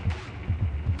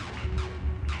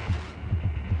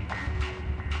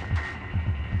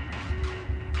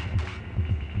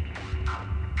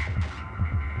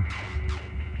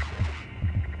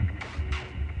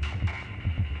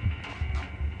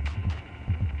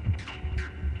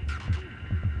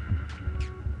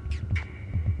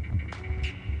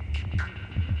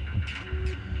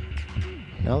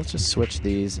 Now let's just switch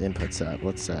these inputs up.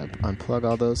 Let's unplug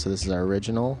all those. So this is our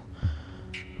original.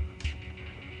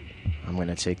 I'm going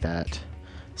to take that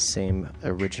same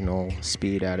original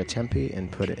speed out of Tempe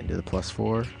and put it into the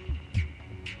 +4.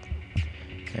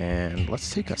 And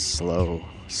let's take a slow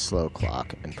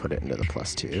clock and put it into the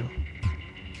 +2.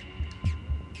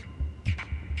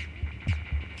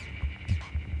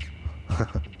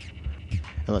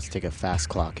 And let's take a fast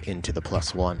clock into the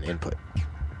 +1 input.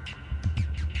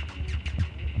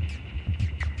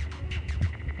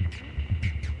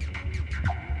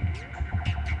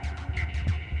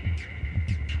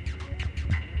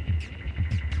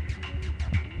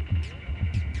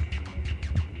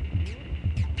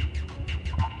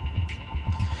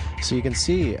 So you can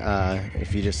see,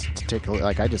 if you just take a look,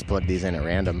 like I just plugged these in at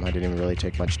random. I didn't even really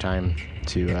take much time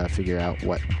to figure out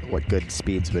what good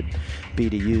speeds would be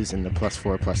to use in the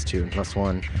 +4, +2, and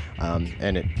 +1,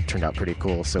 and it turned out pretty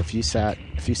cool. So if you sat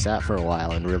for a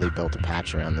while and really built a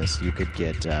patch around this, you could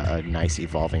get a nice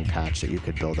evolving patch that you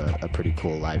could build a pretty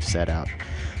cool live set out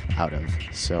of.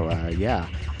 So yeah,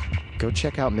 go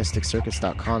check out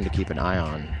MysticCircus.com to keep an eye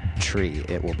on Tree.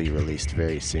 It will be released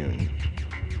very soon.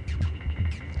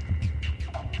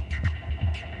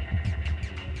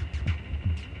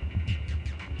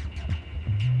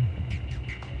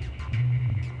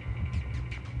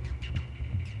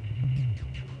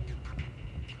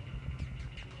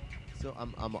 So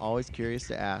I'm always curious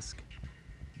to ask,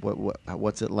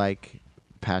 what's it like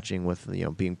patching with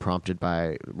being prompted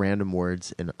by random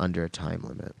words and under a time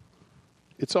limit?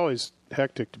 it's always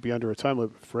hectic to be under a time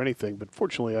limit for anything, but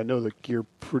fortunately I know the gear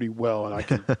pretty well, and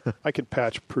I can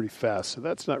patch pretty fast, so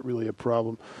that's not really a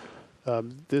problem.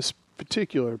 This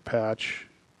particular patch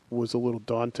was a little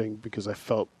daunting because I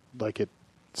felt like it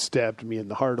stabbed me in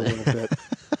the heart a little bit.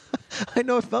 I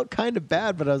know it felt kind of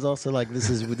bad, but I was also like, this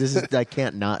is I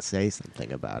can't not say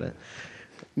something about it.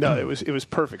 No, it was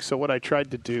perfect. So what I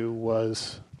tried to do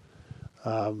was,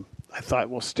 I thought,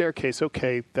 well, staircase,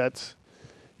 okay, that's,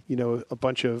 a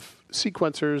bunch of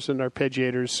sequencers and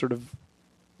arpeggiators sort of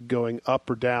going up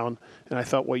or down. And I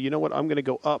thought, well, you know what? I'm going to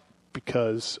go up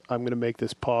because I'm going to make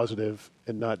this positive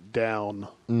and not down.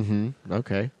 Mm-hmm.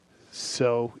 Okay.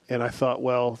 So, and I thought,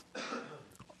 well,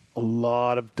 a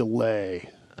lot of delay.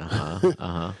 Uh-huh.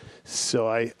 Uh-huh. So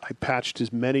I patched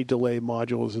as many delay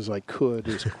modules as I could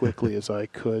as quickly as I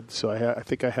could. So I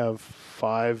think I have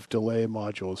 5 delay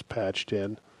modules patched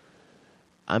in.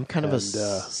 I'm kind of a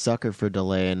sucker for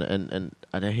delay, and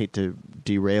I hate to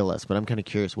derail us, but I'm kind of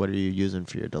curious, what are you using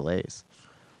for your delays?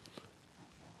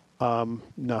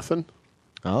 Nothing.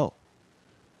 Oh.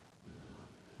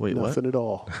 Wait, Nothing what? at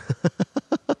all.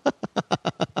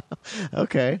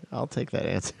 Okay, I'll take that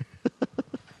answer.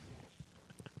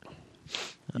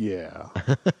 Yeah.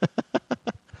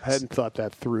 I hadn't thought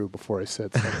that through before I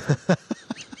said something.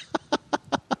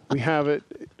 We have a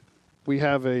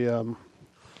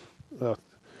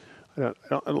I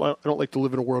don't like to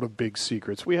live in a world of big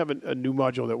secrets. We have a new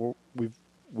module that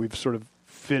we've sort of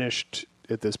finished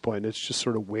at this point. It's just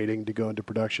sort of waiting to go into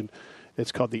production.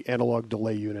 It's called the analog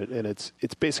delay unit, and it's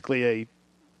basically a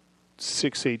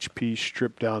 6 HP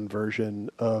stripped down version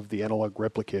of the analog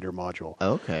replicator module.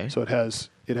 Okay. So it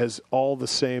has all the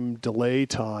same delay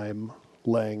time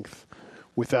length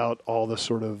without all the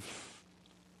sort of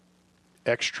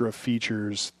extra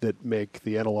features that make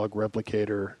the analog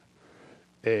replicator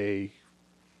a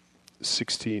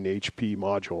 16 HP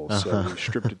module. So we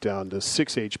stripped it down to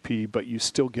 6 HP, but you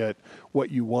still get what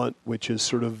you want, which is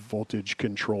sort of voltage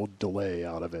controlled delay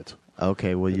out of it.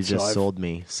 Okay, well, you just sold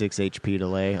me 6 HP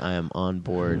delay. I am on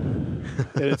board.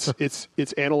 And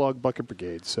it's analog bucket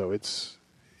brigade, so it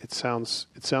sounds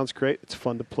great. It's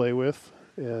fun to play with,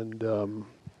 and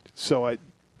so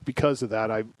because of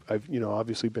that, I've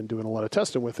obviously been doing a lot of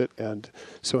testing with it, and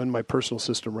so in my personal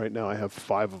system right now I have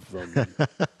 5 of them.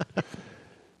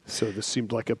 So this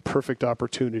seemed like a perfect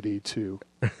opportunity to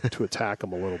attack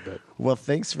them a little bit. Well,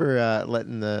 thanks for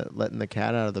letting the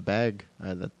cat out of the bag.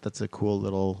 That's a cool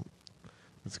little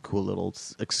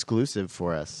exclusive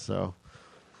for us. So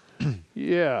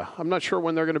yeah, I'm not sure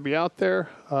when they're going to be out there.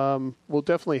 We'll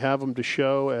definitely have them to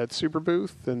show at Super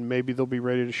Booth, and maybe they'll be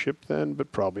ready to ship then,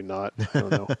 but probably not. I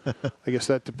don't know. I guess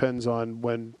that depends on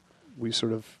when we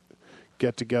sort of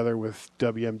get together with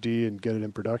WMD and get it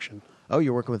in production. Oh,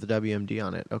 you're working with the WMD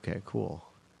on it. Okay, cool.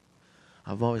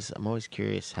 I'm always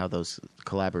curious how those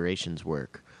collaborations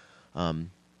work.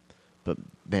 But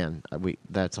man,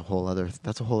 that's a whole other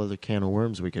can of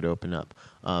worms we could open up.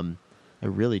 It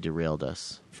really derailed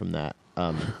us from that.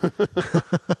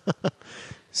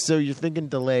 So you're thinking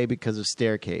delay because of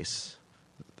staircase.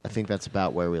 I think that's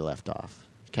about where we left off.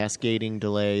 Cascading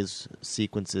delays,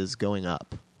 sequences going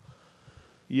up.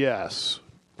 Yes.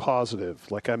 Positive.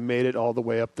 Like I made it all the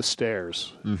way up the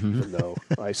stairs, even though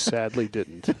I sadly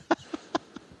didn't.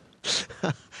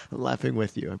 I'm laughing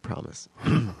with you, I promise.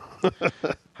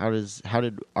 How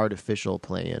did artificial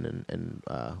play in, and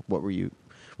what were you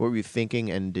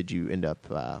thinking, and did you end up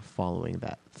following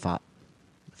that thought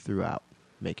throughout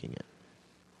making it?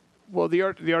 Well, the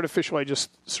artificial I just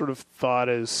sort of thought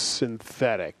as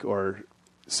synthetic, or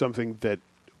something that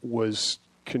was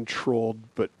controlled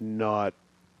but not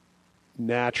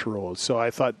natural. So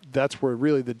I thought that's where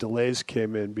really the delays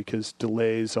came in, because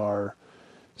delays are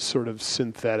sort of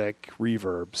synthetic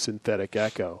reverb, synthetic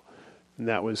echo. And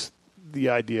that was the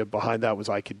idea behind that, was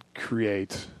I could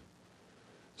create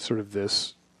sort of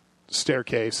this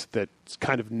staircase that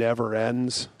kind of never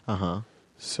ends. Uh-huh.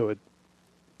 So it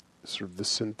sort of the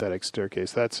synthetic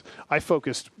staircase. I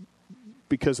focused,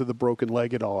 because of the broken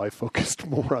leg and all, I focused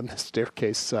more on the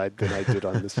staircase side than I did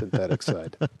on the synthetic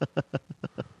side.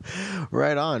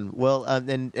 Right on. Well,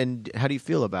 and how do you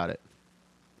feel about it?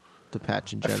 The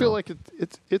patch in general. I feel like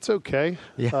it's okay.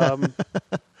 Yeah.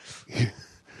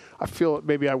 I feel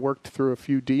maybe I worked through a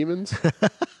few demons.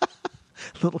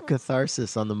 Little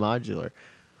catharsis on the modular.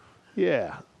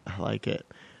 Yeah. I like it.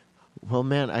 Well,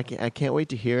 man, I can't wait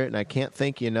to hear it, and I can't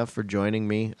thank you enough for joining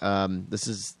me.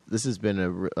 This has been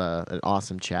an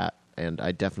awesome chat, and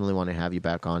I definitely want to have you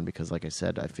back on, because, like I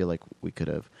said, I feel like we could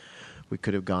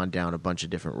have gone down a bunch of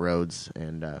different roads,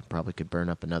 and probably could burn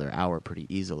up another hour pretty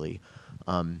easily.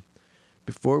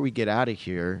 Before we get out of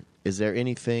here, is there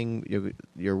anything,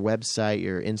 your website,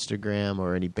 your Instagram,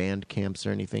 or any band camps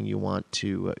or anything you want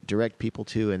to direct people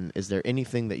to? And is there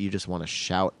anything that you just want to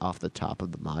shout off the top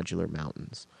of the Modular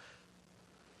Mountains?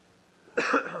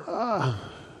 I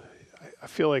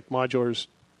feel like Modular's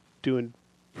doing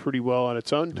pretty well on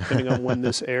its own, depending on when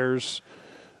this airs.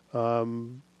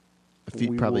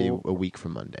 Probably a week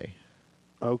from Monday.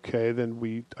 Okay,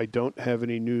 then I don't have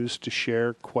any news to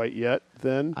share quite yet.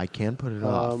 Then I can put it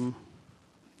off.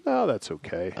 Oh, that's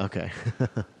okay. Okay.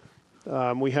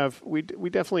 we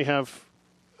definitely have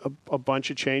a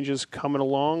bunch of changes coming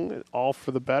along, all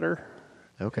for the better.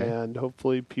 Okay. And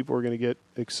hopefully people are going to get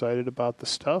excited about the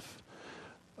stuff.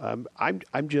 I'm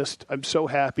so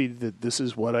happy that this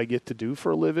is what I get to do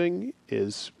for a living,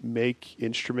 is make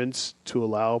instruments to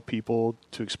allow people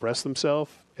to express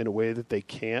themselves in a way that they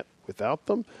can't without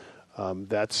them.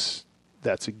 That's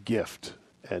a gift,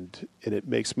 and it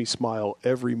makes me smile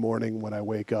every morning when I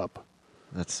wake up.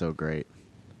 That's so great.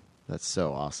 That's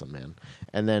so awesome, man.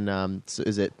 And then, so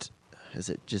is it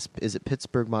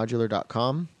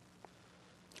PittsburghModular.com?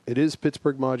 It is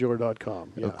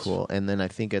PittsburghModular.com. Yes. Oh, cool. And then I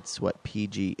think it's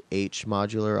PGH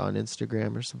Modular on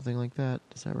Instagram or something like that.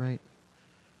 Is that right?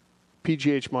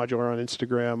 PGH Modular on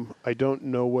Instagram. I don't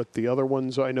know what the other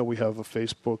ones are. I know we have a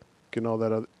Facebook and all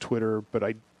that, other Twitter,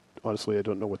 but honestly, I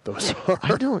don't know what those are.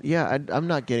 I don't. Yeah, I'm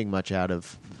not getting much out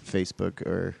of Facebook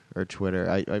or Twitter.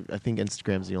 I think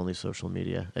Instagram's the only social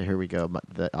media. And here we go.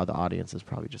 The audience is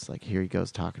probably just like, here he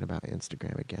goes talking about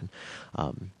Instagram again.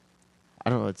 I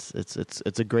don't know.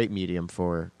 It's a great medium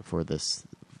for this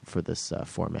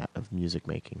format of music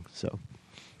making. So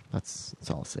that's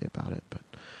all I'll say about it. But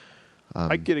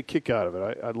I get a kick out of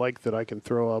it. I like that I can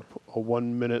throw up a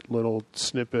 1-minute little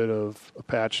snippet of a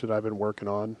patch that I've been working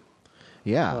on.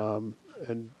 Yeah.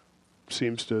 And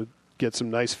seems to get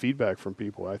some nice feedback from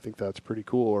people. I think that's pretty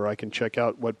cool. Or I can check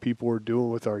out what people are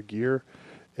doing with our gear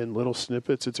in little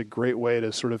snippets. It's a great way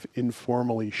to sort of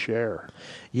informally share.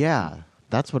 Yeah.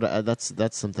 That's what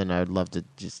that's something I would love to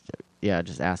just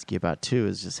ask you about too,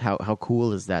 is just how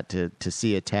cool is that to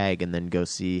see a tag and then go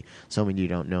see someone you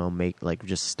don't know make, like,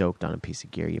 just stoked on a piece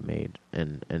of gear you made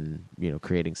and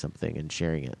creating something and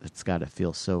sharing it. It's got to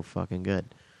feel so fucking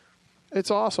good.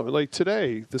 It's awesome. Like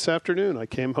this afternoon, I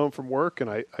came home from work and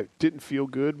I didn't feel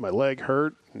good. My leg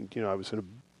hurt, and I was in a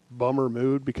bummer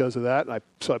mood because of that. And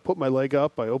so I put my leg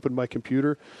up. I opened my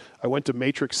computer. I went to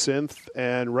Matrix Synth,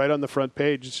 and right on the front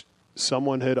page,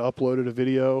 someone had uploaded a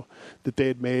video that they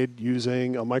had made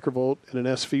using a Microvolt and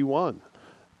an SV1.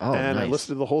 Oh, and nice. I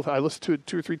listened to the whole. I listened to it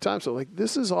 2 or 3 times. So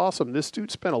this is awesome. This dude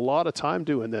spent a lot of time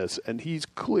doing this, and he's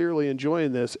clearly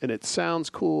enjoying this, and it sounds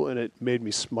cool, and it made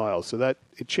me smile. So that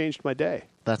it changed my day.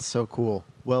 That's so cool.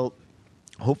 Well,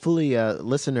 hopefully,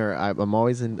 listener, I'm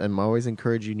always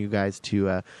encouraging you guys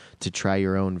to try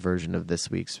your own version of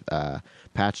this week's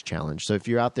patch challenge. So if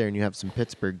you're out there and you have some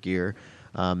Pittsburgh gear,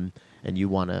 and you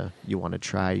wanna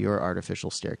try your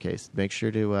artificial staircase, make sure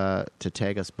to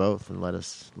tag us both and let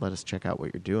us check out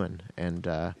what you're doing. And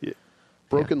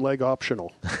broken leg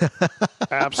optional,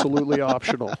 absolutely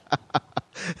optional.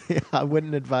 Yeah, I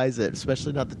wouldn't advise it,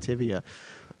 especially not the tibia.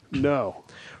 No.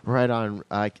 Right on.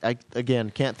 I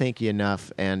again can't thank you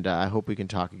enough, and I hope we can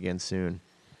talk again soon.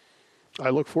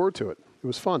 I look forward to it. It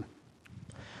was fun.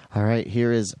 All right,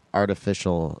 here is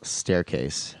Artificial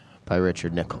Staircase by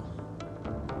Richard Nickel.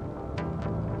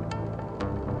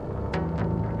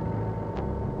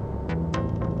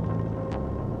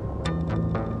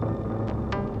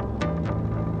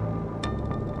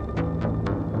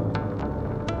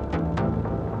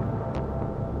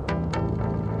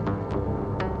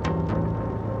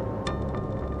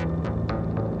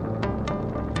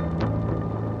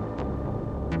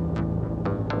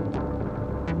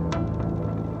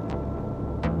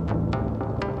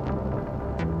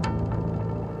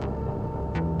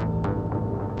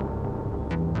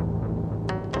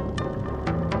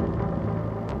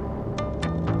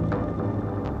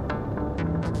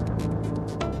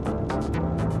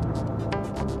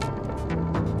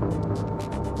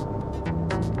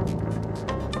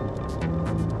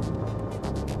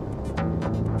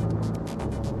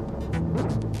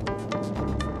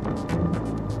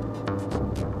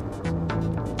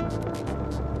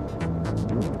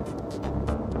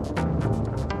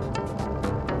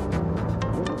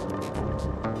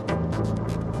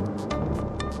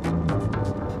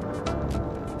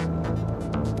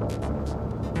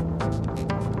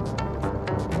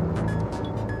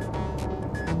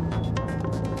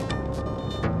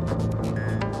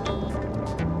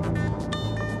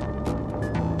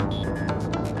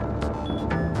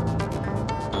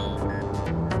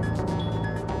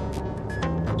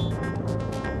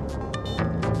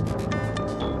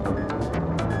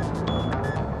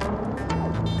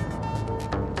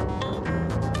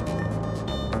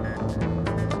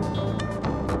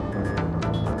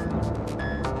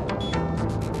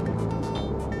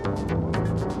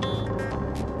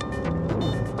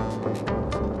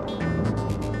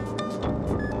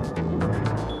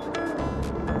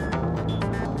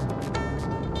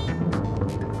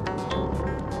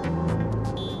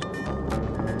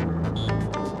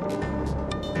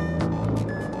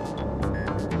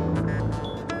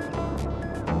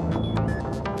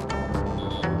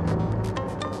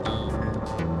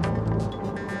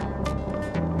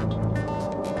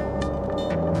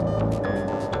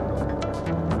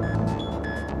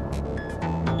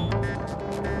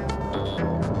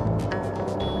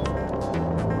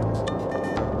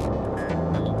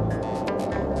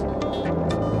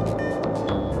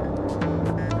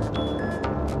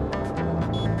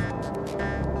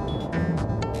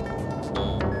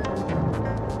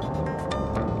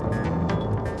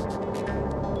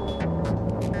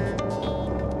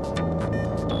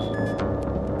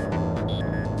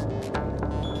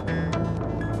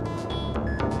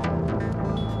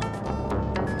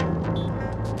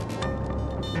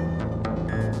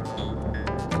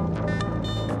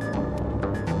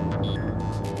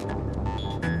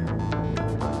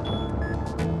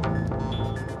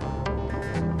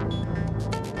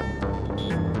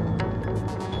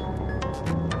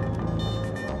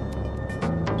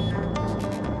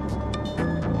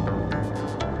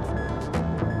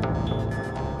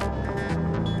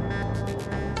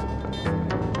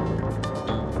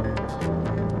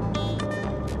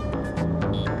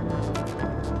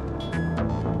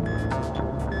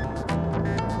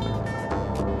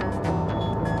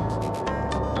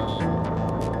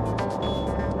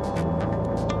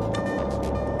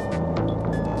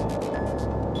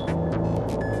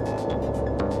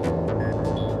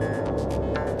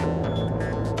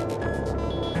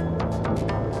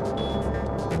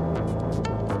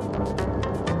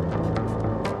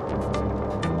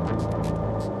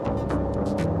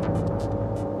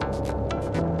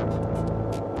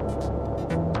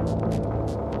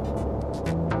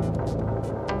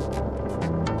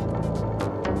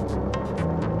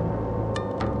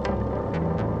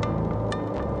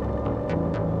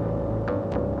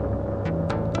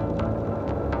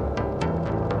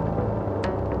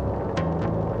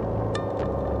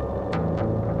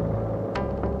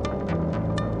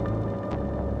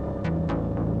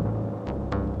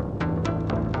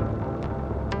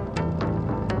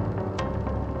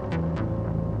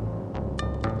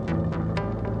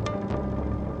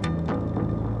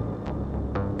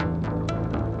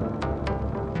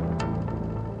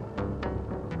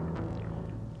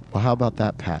 Well, how about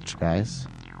that patch, guys?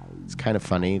 It's kind of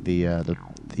funny. The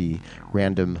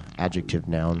random adjective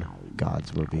noun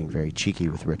gods were being very cheeky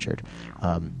with Richard.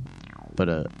 But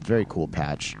a very cool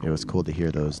patch. It was cool to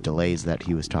hear those delays that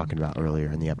he was talking about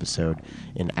earlier in the episode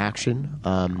in action.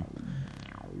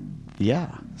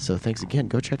 Yeah, so thanks again.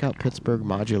 Go check out Pittsburgh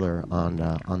Modular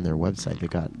on their website. They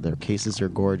got their cases are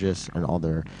gorgeous, and all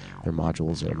their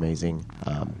modules are amazing.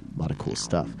 A lot of cool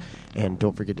stuff. And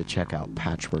don't forget to check out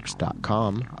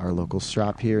Patchworks.com, our local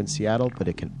shop here in Seattle, but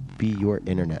it can be your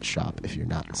internet shop if you're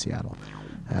not in Seattle.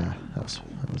 That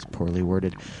was poorly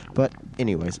worded. But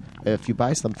anyways, if you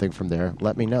buy something from there,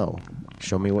 let me know.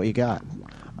 Show me what you got.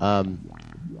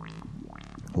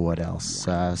 What else?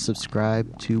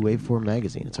 Subscribe to Waveform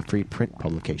Magazine. It's a free print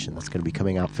publication that's going to be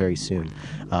coming out very soon.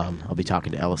 I'll be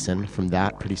talking to Ellison from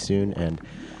that pretty soon,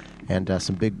 and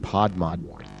some big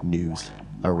PodMod news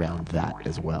around that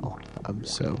as well.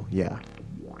 So, yeah.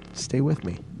 Stay with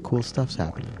me. Cool stuff's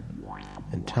happening.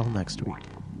 Until next week.